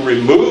to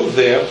remove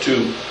them,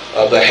 to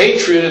the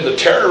hatred and the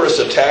terrorist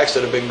attacks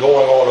that have been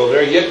going on over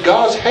there. Yet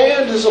God's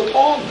hand is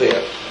upon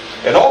them.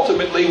 And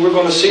ultimately we're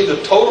going to see the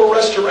total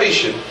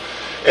restoration.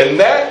 And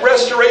that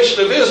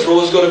restoration of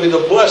Israel is going to be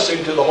the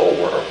blessing to the whole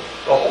world.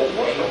 The whole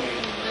world.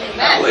 Amen.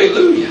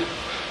 Hallelujah.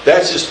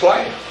 That's his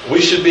plan.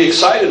 We should be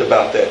excited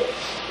about that.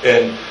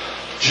 And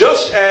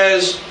just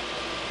as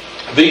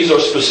these are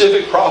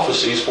specific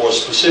prophecies for a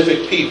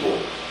specific people,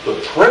 the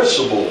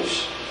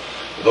principles,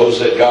 those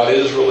that got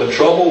Israel in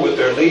trouble with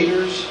their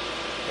leaders,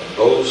 and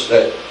those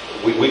that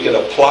we can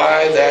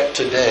apply that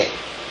today.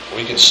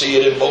 We can see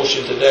it in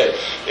motion today.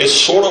 It's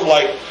sort of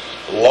like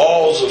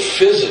laws of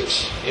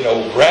physics.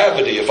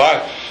 Gravity. If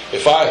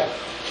I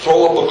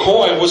throw up a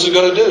coin, what's it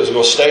going to do? Is it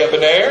going to stay up in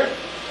the air?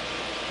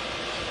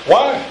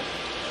 Why?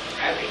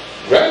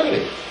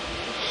 Gravity.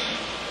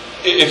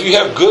 If you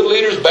have good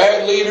leaders,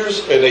 bad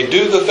leaders, and they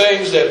do the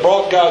things that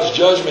brought God's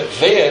judgment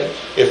then,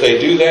 if they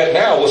do that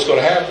now, what's going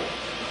to happen?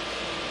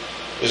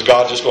 Is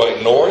God just going to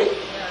ignore it?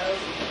 No.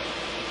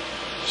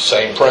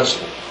 Same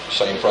principle.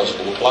 Same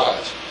principle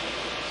applies.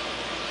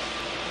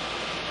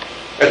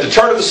 At the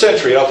turn of the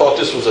century, I thought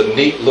this was a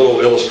neat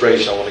little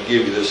illustration. I want to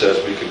give you this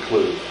as we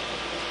conclude.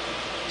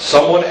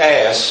 Someone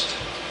asked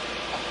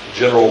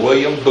General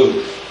William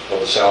Booth of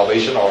the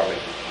Salvation Army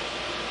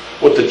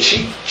what the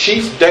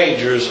chief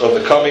dangers of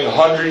the coming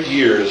 100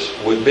 years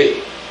would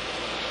be.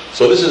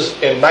 So this is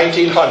in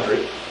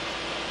 1900,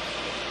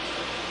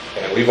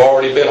 and we've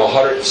already been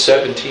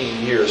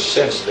 117 years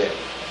since then.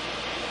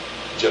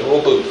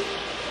 General Booth,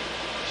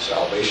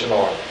 Salvation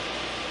Army.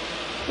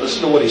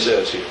 Listen to what he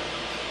says here.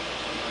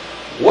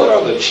 What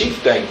are the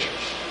chief dangers?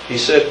 He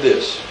said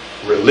this: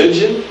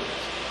 religion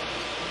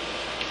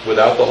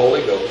without the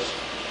Holy Ghost,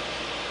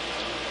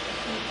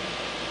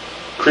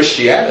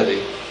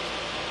 Christianity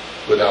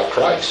without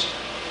Christ.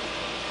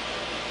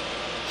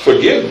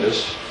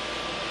 Forgiveness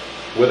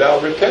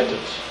without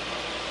repentance.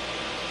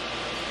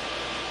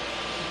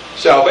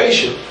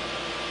 Salvation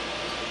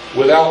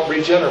without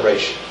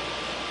regeneration.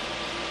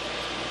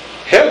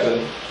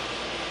 Heaven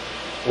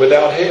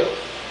without hell.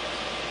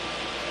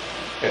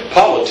 And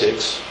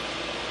politics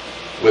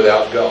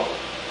without God.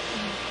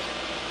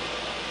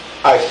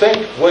 I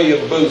think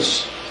William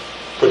Booth's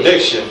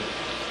prediction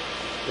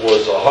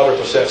was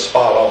 100%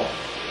 spot on.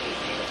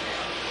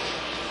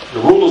 The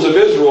rulers of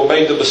Israel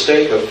made the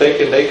mistake of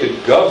thinking they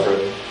could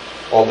govern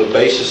on the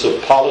basis of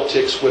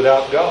politics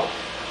without God.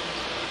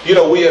 You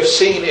know, we have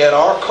seen in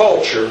our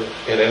culture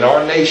and in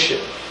our nation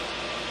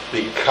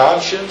the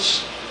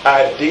conscious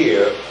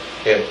idea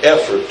and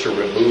effort to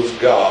remove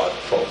God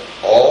from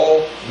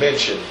all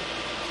mention,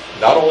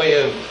 not only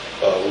in,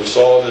 we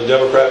saw in the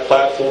Democrat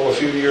platform a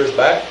few years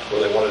back where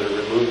they wanted to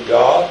remove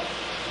God.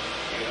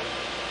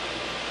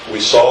 We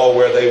saw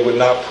where they would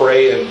not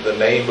pray in the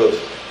name of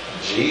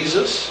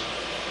Jesus.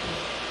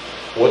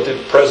 What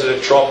did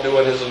President Trump do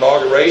in his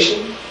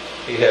inauguration?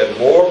 He had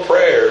more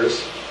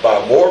prayers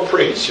by more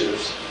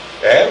preachers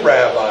and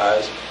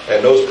rabbis,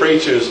 and those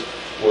preachers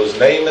was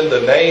naming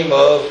the name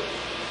of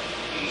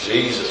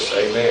Jesus.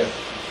 Amen.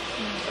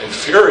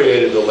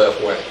 Infuriated the left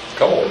wing.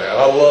 Come on now.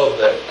 I love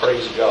that.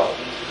 Praise God.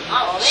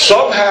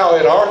 Somehow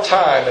in our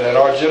time and in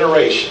our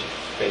generation,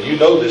 and you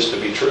know this to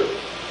be true,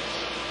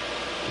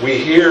 we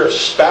hear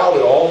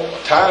spouted all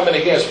time and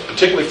again,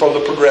 particularly from the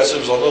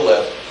progressives on the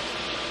left,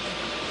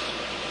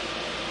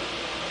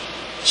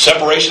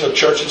 separation of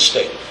church and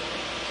state.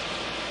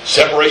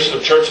 Separation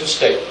of church and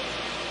state.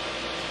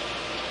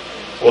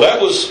 Well,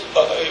 that was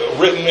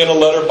written in a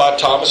letter by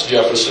Thomas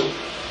Jefferson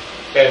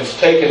and is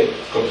taken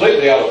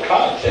completely out of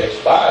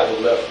context by the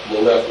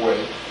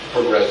left-wing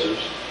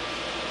progressives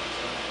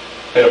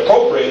and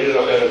appropriated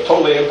in a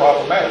totally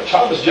improper manner.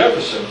 Thomas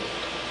Jefferson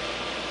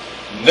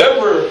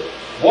never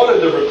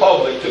wanted the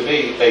republic to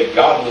be a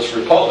godless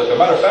republic. As a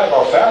matter of fact,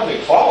 our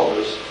founding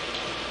fathers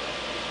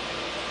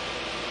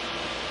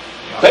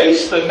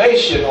based the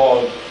nation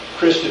on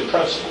Christian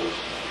principles,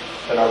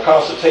 and our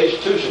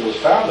Constitution was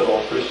founded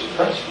on Christian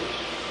principles.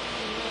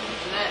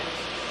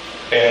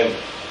 And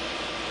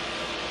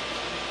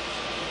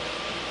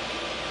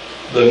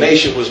the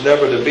nation was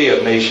never to be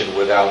a nation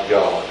without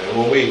God. And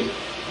when we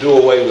do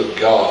away with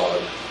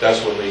God,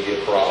 that's when we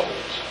get problems.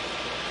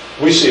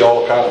 We see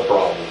all kinds of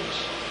problems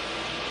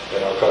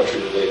in our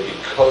country today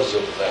because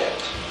of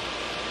that.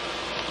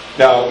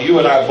 Now, you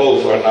and I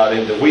both are not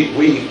into,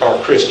 we are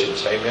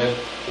Christians, amen?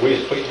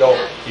 We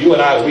don't, you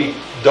and I, we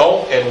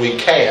don't and we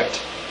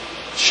can't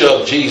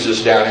shove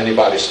Jesus down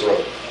anybody's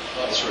throat.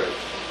 That's right.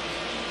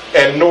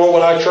 And nor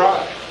would I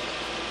try.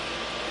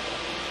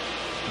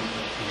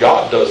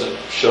 God doesn't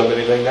shove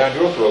anything down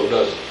your throat,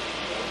 does he?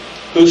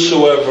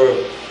 Whosoever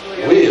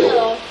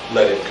will,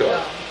 let him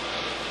come.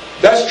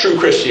 That's true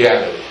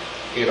Christianity.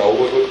 You know,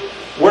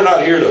 we're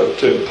not here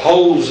to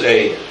impose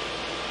a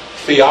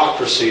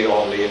theocracy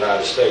on the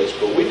United States,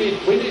 but we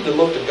need to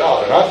look to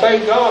God. And I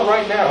thank God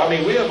right now. I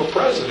mean, we have a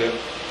president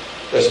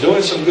that's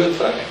doing some good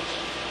things.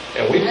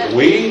 And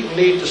we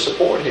need to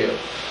support him.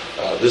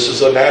 This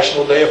is a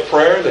national day of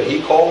prayer that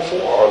he called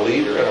for, our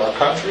leader in our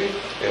country,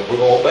 and we're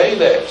going to obey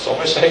that.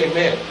 Somebody say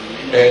amen.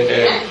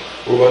 And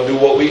we're going to do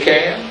what we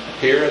can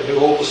here at New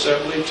Hope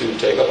Assembly to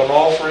take up an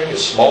offering,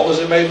 as small as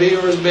it may be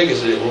or as big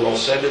as it is. We're going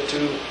to send it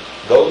to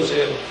those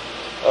in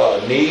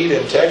need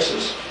in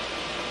Texas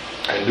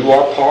and do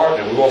our part,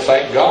 and we're going to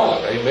thank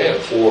God, amen,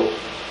 for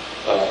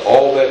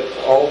all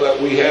that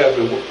we have.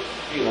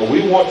 You know,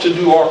 we want to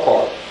do our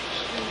part.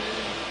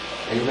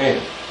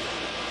 Amen.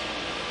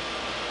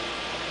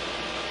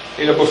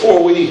 You know,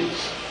 before we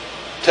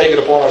take it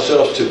upon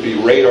ourselves to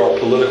berate our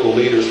political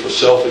leaders for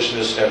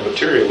selfishness and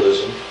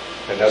materialism,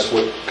 and that's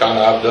what kind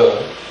of I've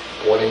done,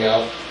 pointing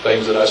out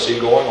things that I see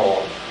going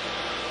on,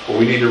 but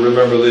we need to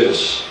remember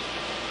this.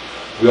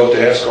 We ought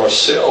to ask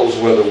ourselves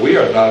whether we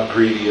are not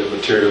greedy and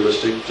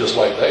materialistic just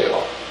like they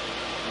are.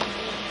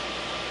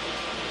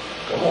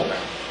 Come on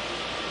now.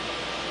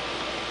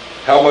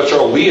 How much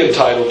are we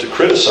entitled to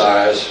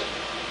criticize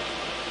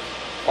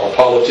our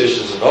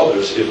politicians and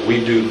others if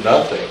we do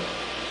nothing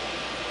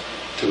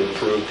to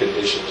improve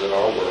conditions in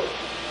our world?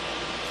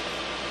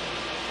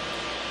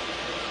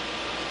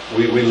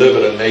 We live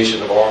in a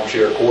nation of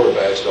armchair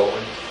quarterbacks, don't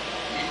we?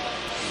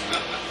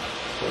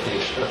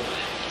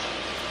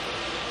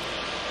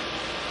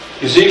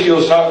 Ezekiel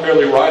is not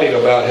merely writing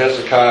about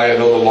Hezekiah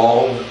and other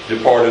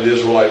long-departed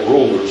Israelite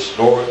rulers,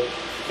 nor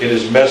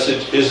is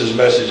his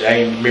message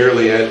aimed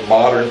merely at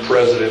modern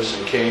presidents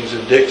and kings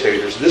and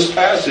dictators. This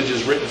passage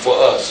is written for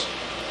us.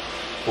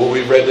 What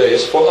we read today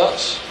is for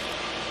us.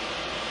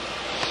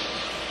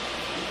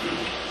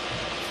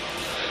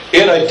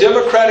 In a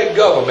democratic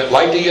government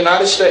like the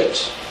United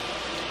States,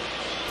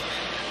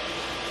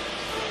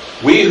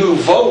 we who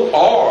vote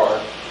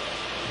are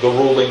the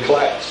ruling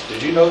class.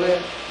 Did you know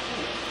that?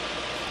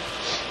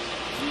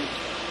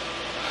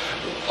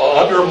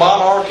 under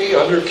monarchy,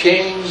 under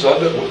kings,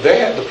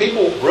 the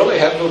people really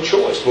have no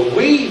choice. But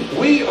we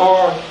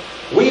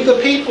the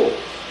people.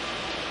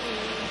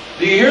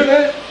 Do you hear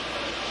that?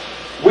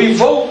 We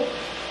vote.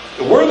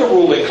 We're the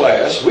ruling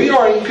class. We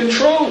are in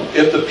control.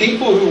 If the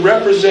people who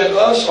represent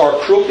us are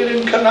crooked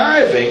and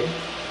conniving,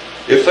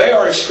 if they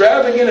are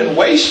extravagant and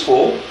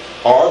wasteful,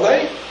 are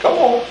they? Come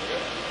on.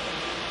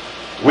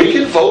 We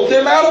can vote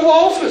them out of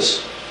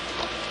office.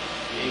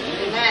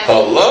 Amen.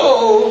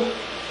 Hello?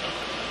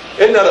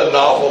 Isn't that a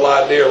novel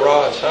idea,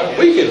 Rod? Huh?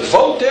 We can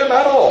vote them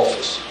out of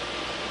office.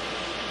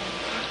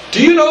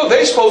 Do you know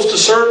they're supposed to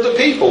serve the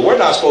people? We're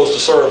not supposed to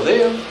serve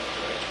them.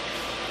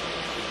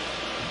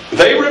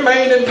 They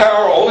remain in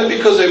power only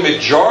because a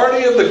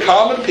majority of the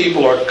common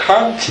people are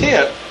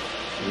content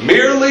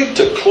merely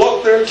to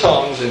cluck their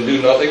tongues and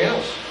do nothing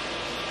else.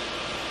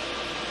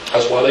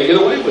 That's why they get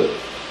away with it.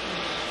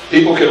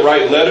 People can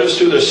write letters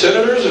to their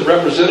senators and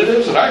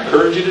representatives, and I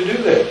encourage you to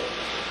do that.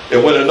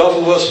 And when enough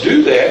of us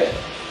do that,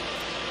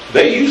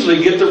 they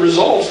usually get the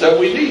results that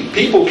we need.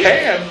 People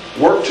can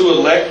work to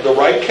elect the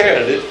right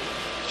candidate,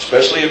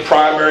 especially in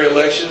primary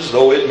elections,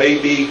 though it may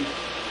be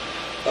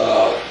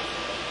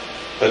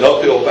an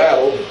uphill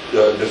battle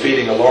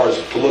defeating a large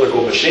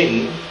political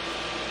machine.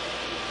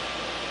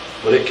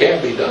 But it can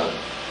be done.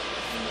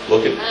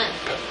 Look at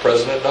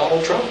President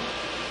Donald Trump.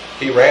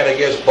 He ran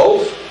against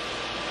both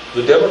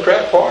the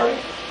Democrat Party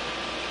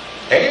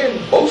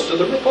and most of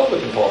the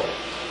Republican Party.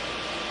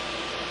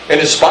 And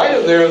in spite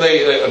of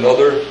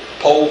another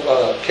poll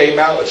came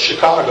out at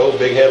Chicago,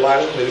 big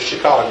headline in the news,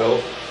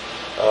 Chicago.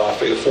 I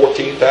figure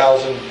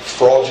 14,000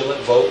 fraudulent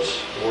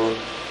votes were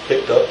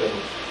picked up in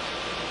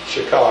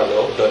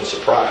Chicago. Doesn't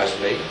surprise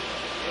me.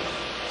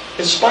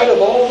 In spite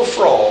of all the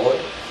fraud,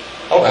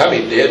 I don't know how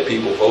many dead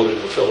people voted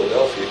in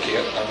Philadelphia,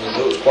 Kent. I mean,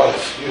 there was quite a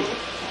few.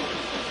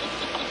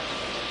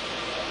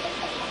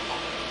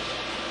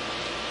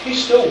 He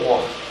still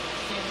won.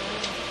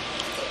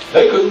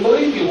 They couldn't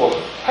believe he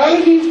won. How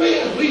did he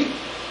win?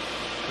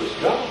 Because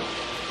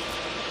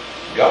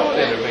God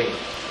intervened.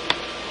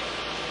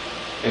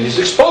 And He's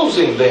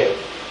exposing them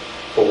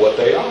for what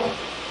they are.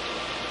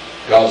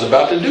 God's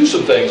about to do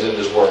some things in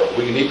this world.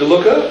 We need to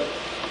look up.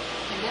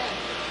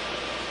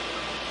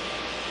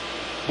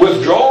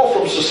 Withdrawal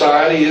from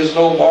society is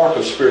no mark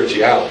of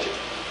spirituality.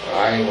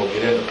 I ain't going to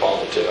get into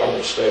politics. I'm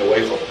going to stay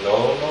away from it.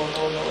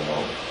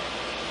 No.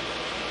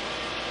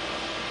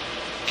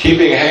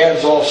 Keeping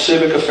hands off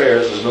civic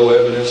affairs is no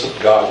evidence of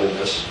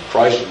godliness.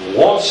 Christ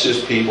wants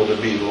His people to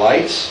be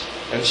lights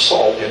and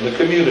salt in the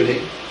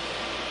community,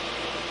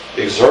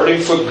 exerting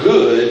for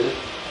good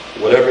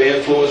whatever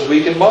influence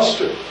we can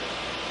muster.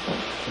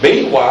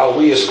 Meanwhile,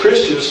 we as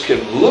Christians can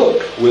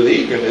look with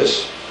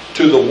eagerness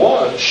to the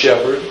one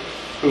shepherd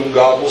whom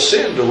God will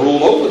send to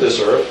rule over this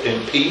earth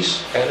in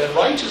peace and in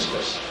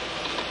righteousness.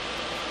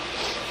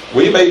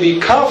 We may be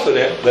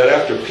confident that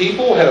after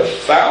people have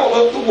fouled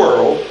up the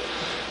world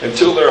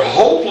until they're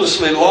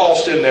hopelessly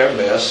lost in their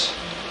mess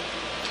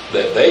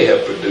that they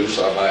have produced,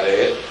 I might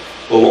add,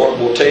 the Lord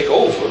will take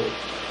over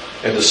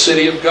and the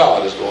city of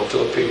God is going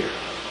to appear.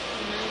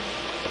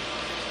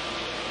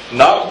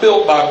 Not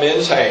built by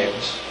men's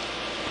hands,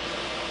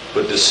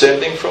 but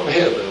descending from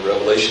heaven,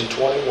 Revelation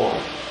 21.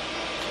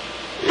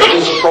 It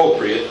is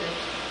appropriate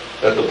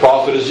that the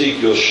prophet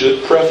Ezekiel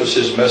should preface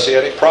his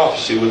messianic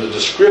prophecy with a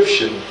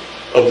description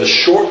of the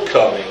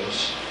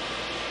shortcomings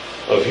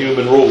of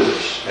human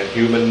rulers and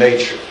human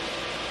nature.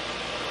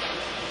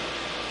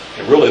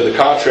 And really the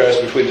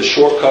contrast between the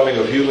shortcoming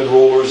of human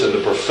rulers and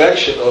the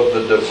perfection of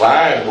the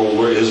divine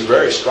ruler is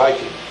very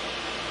striking.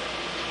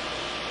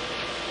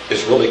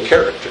 It's really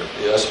character.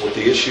 That's what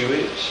the issue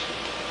is.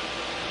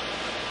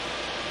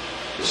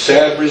 The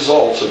sad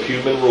results of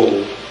human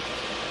rule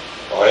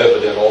are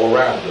evident all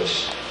around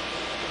us.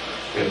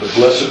 In the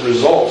blessed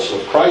results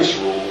of Christ's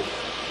rule,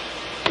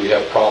 we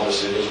have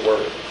promise in His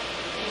Word.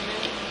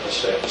 Let's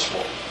stand this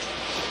morning.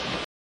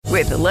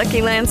 With the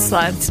Lucky Land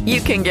Slots,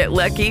 you can get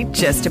lucky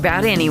just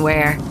about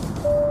anywhere.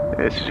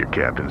 This is your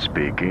captain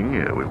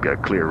speaking. We've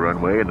got clear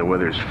runway and the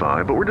weather's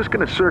fine, but we're just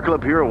going to circle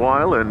up here a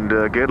while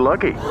and get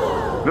lucky.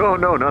 No,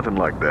 nothing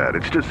like that.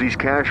 It's just these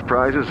cash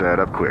prizes add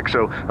up quick.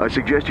 So I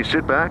suggest you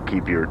sit back,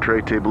 keep your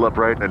tray table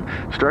upright, and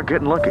start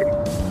getting lucky.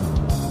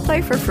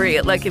 Play for free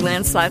at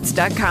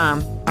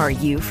LuckyLandSlots.com. Are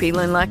you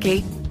feeling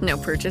lucky? No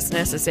purchase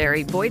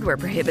necessary. Void where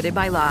prohibited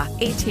by law.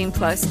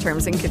 18+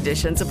 terms and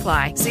conditions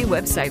apply. See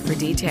website for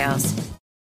details.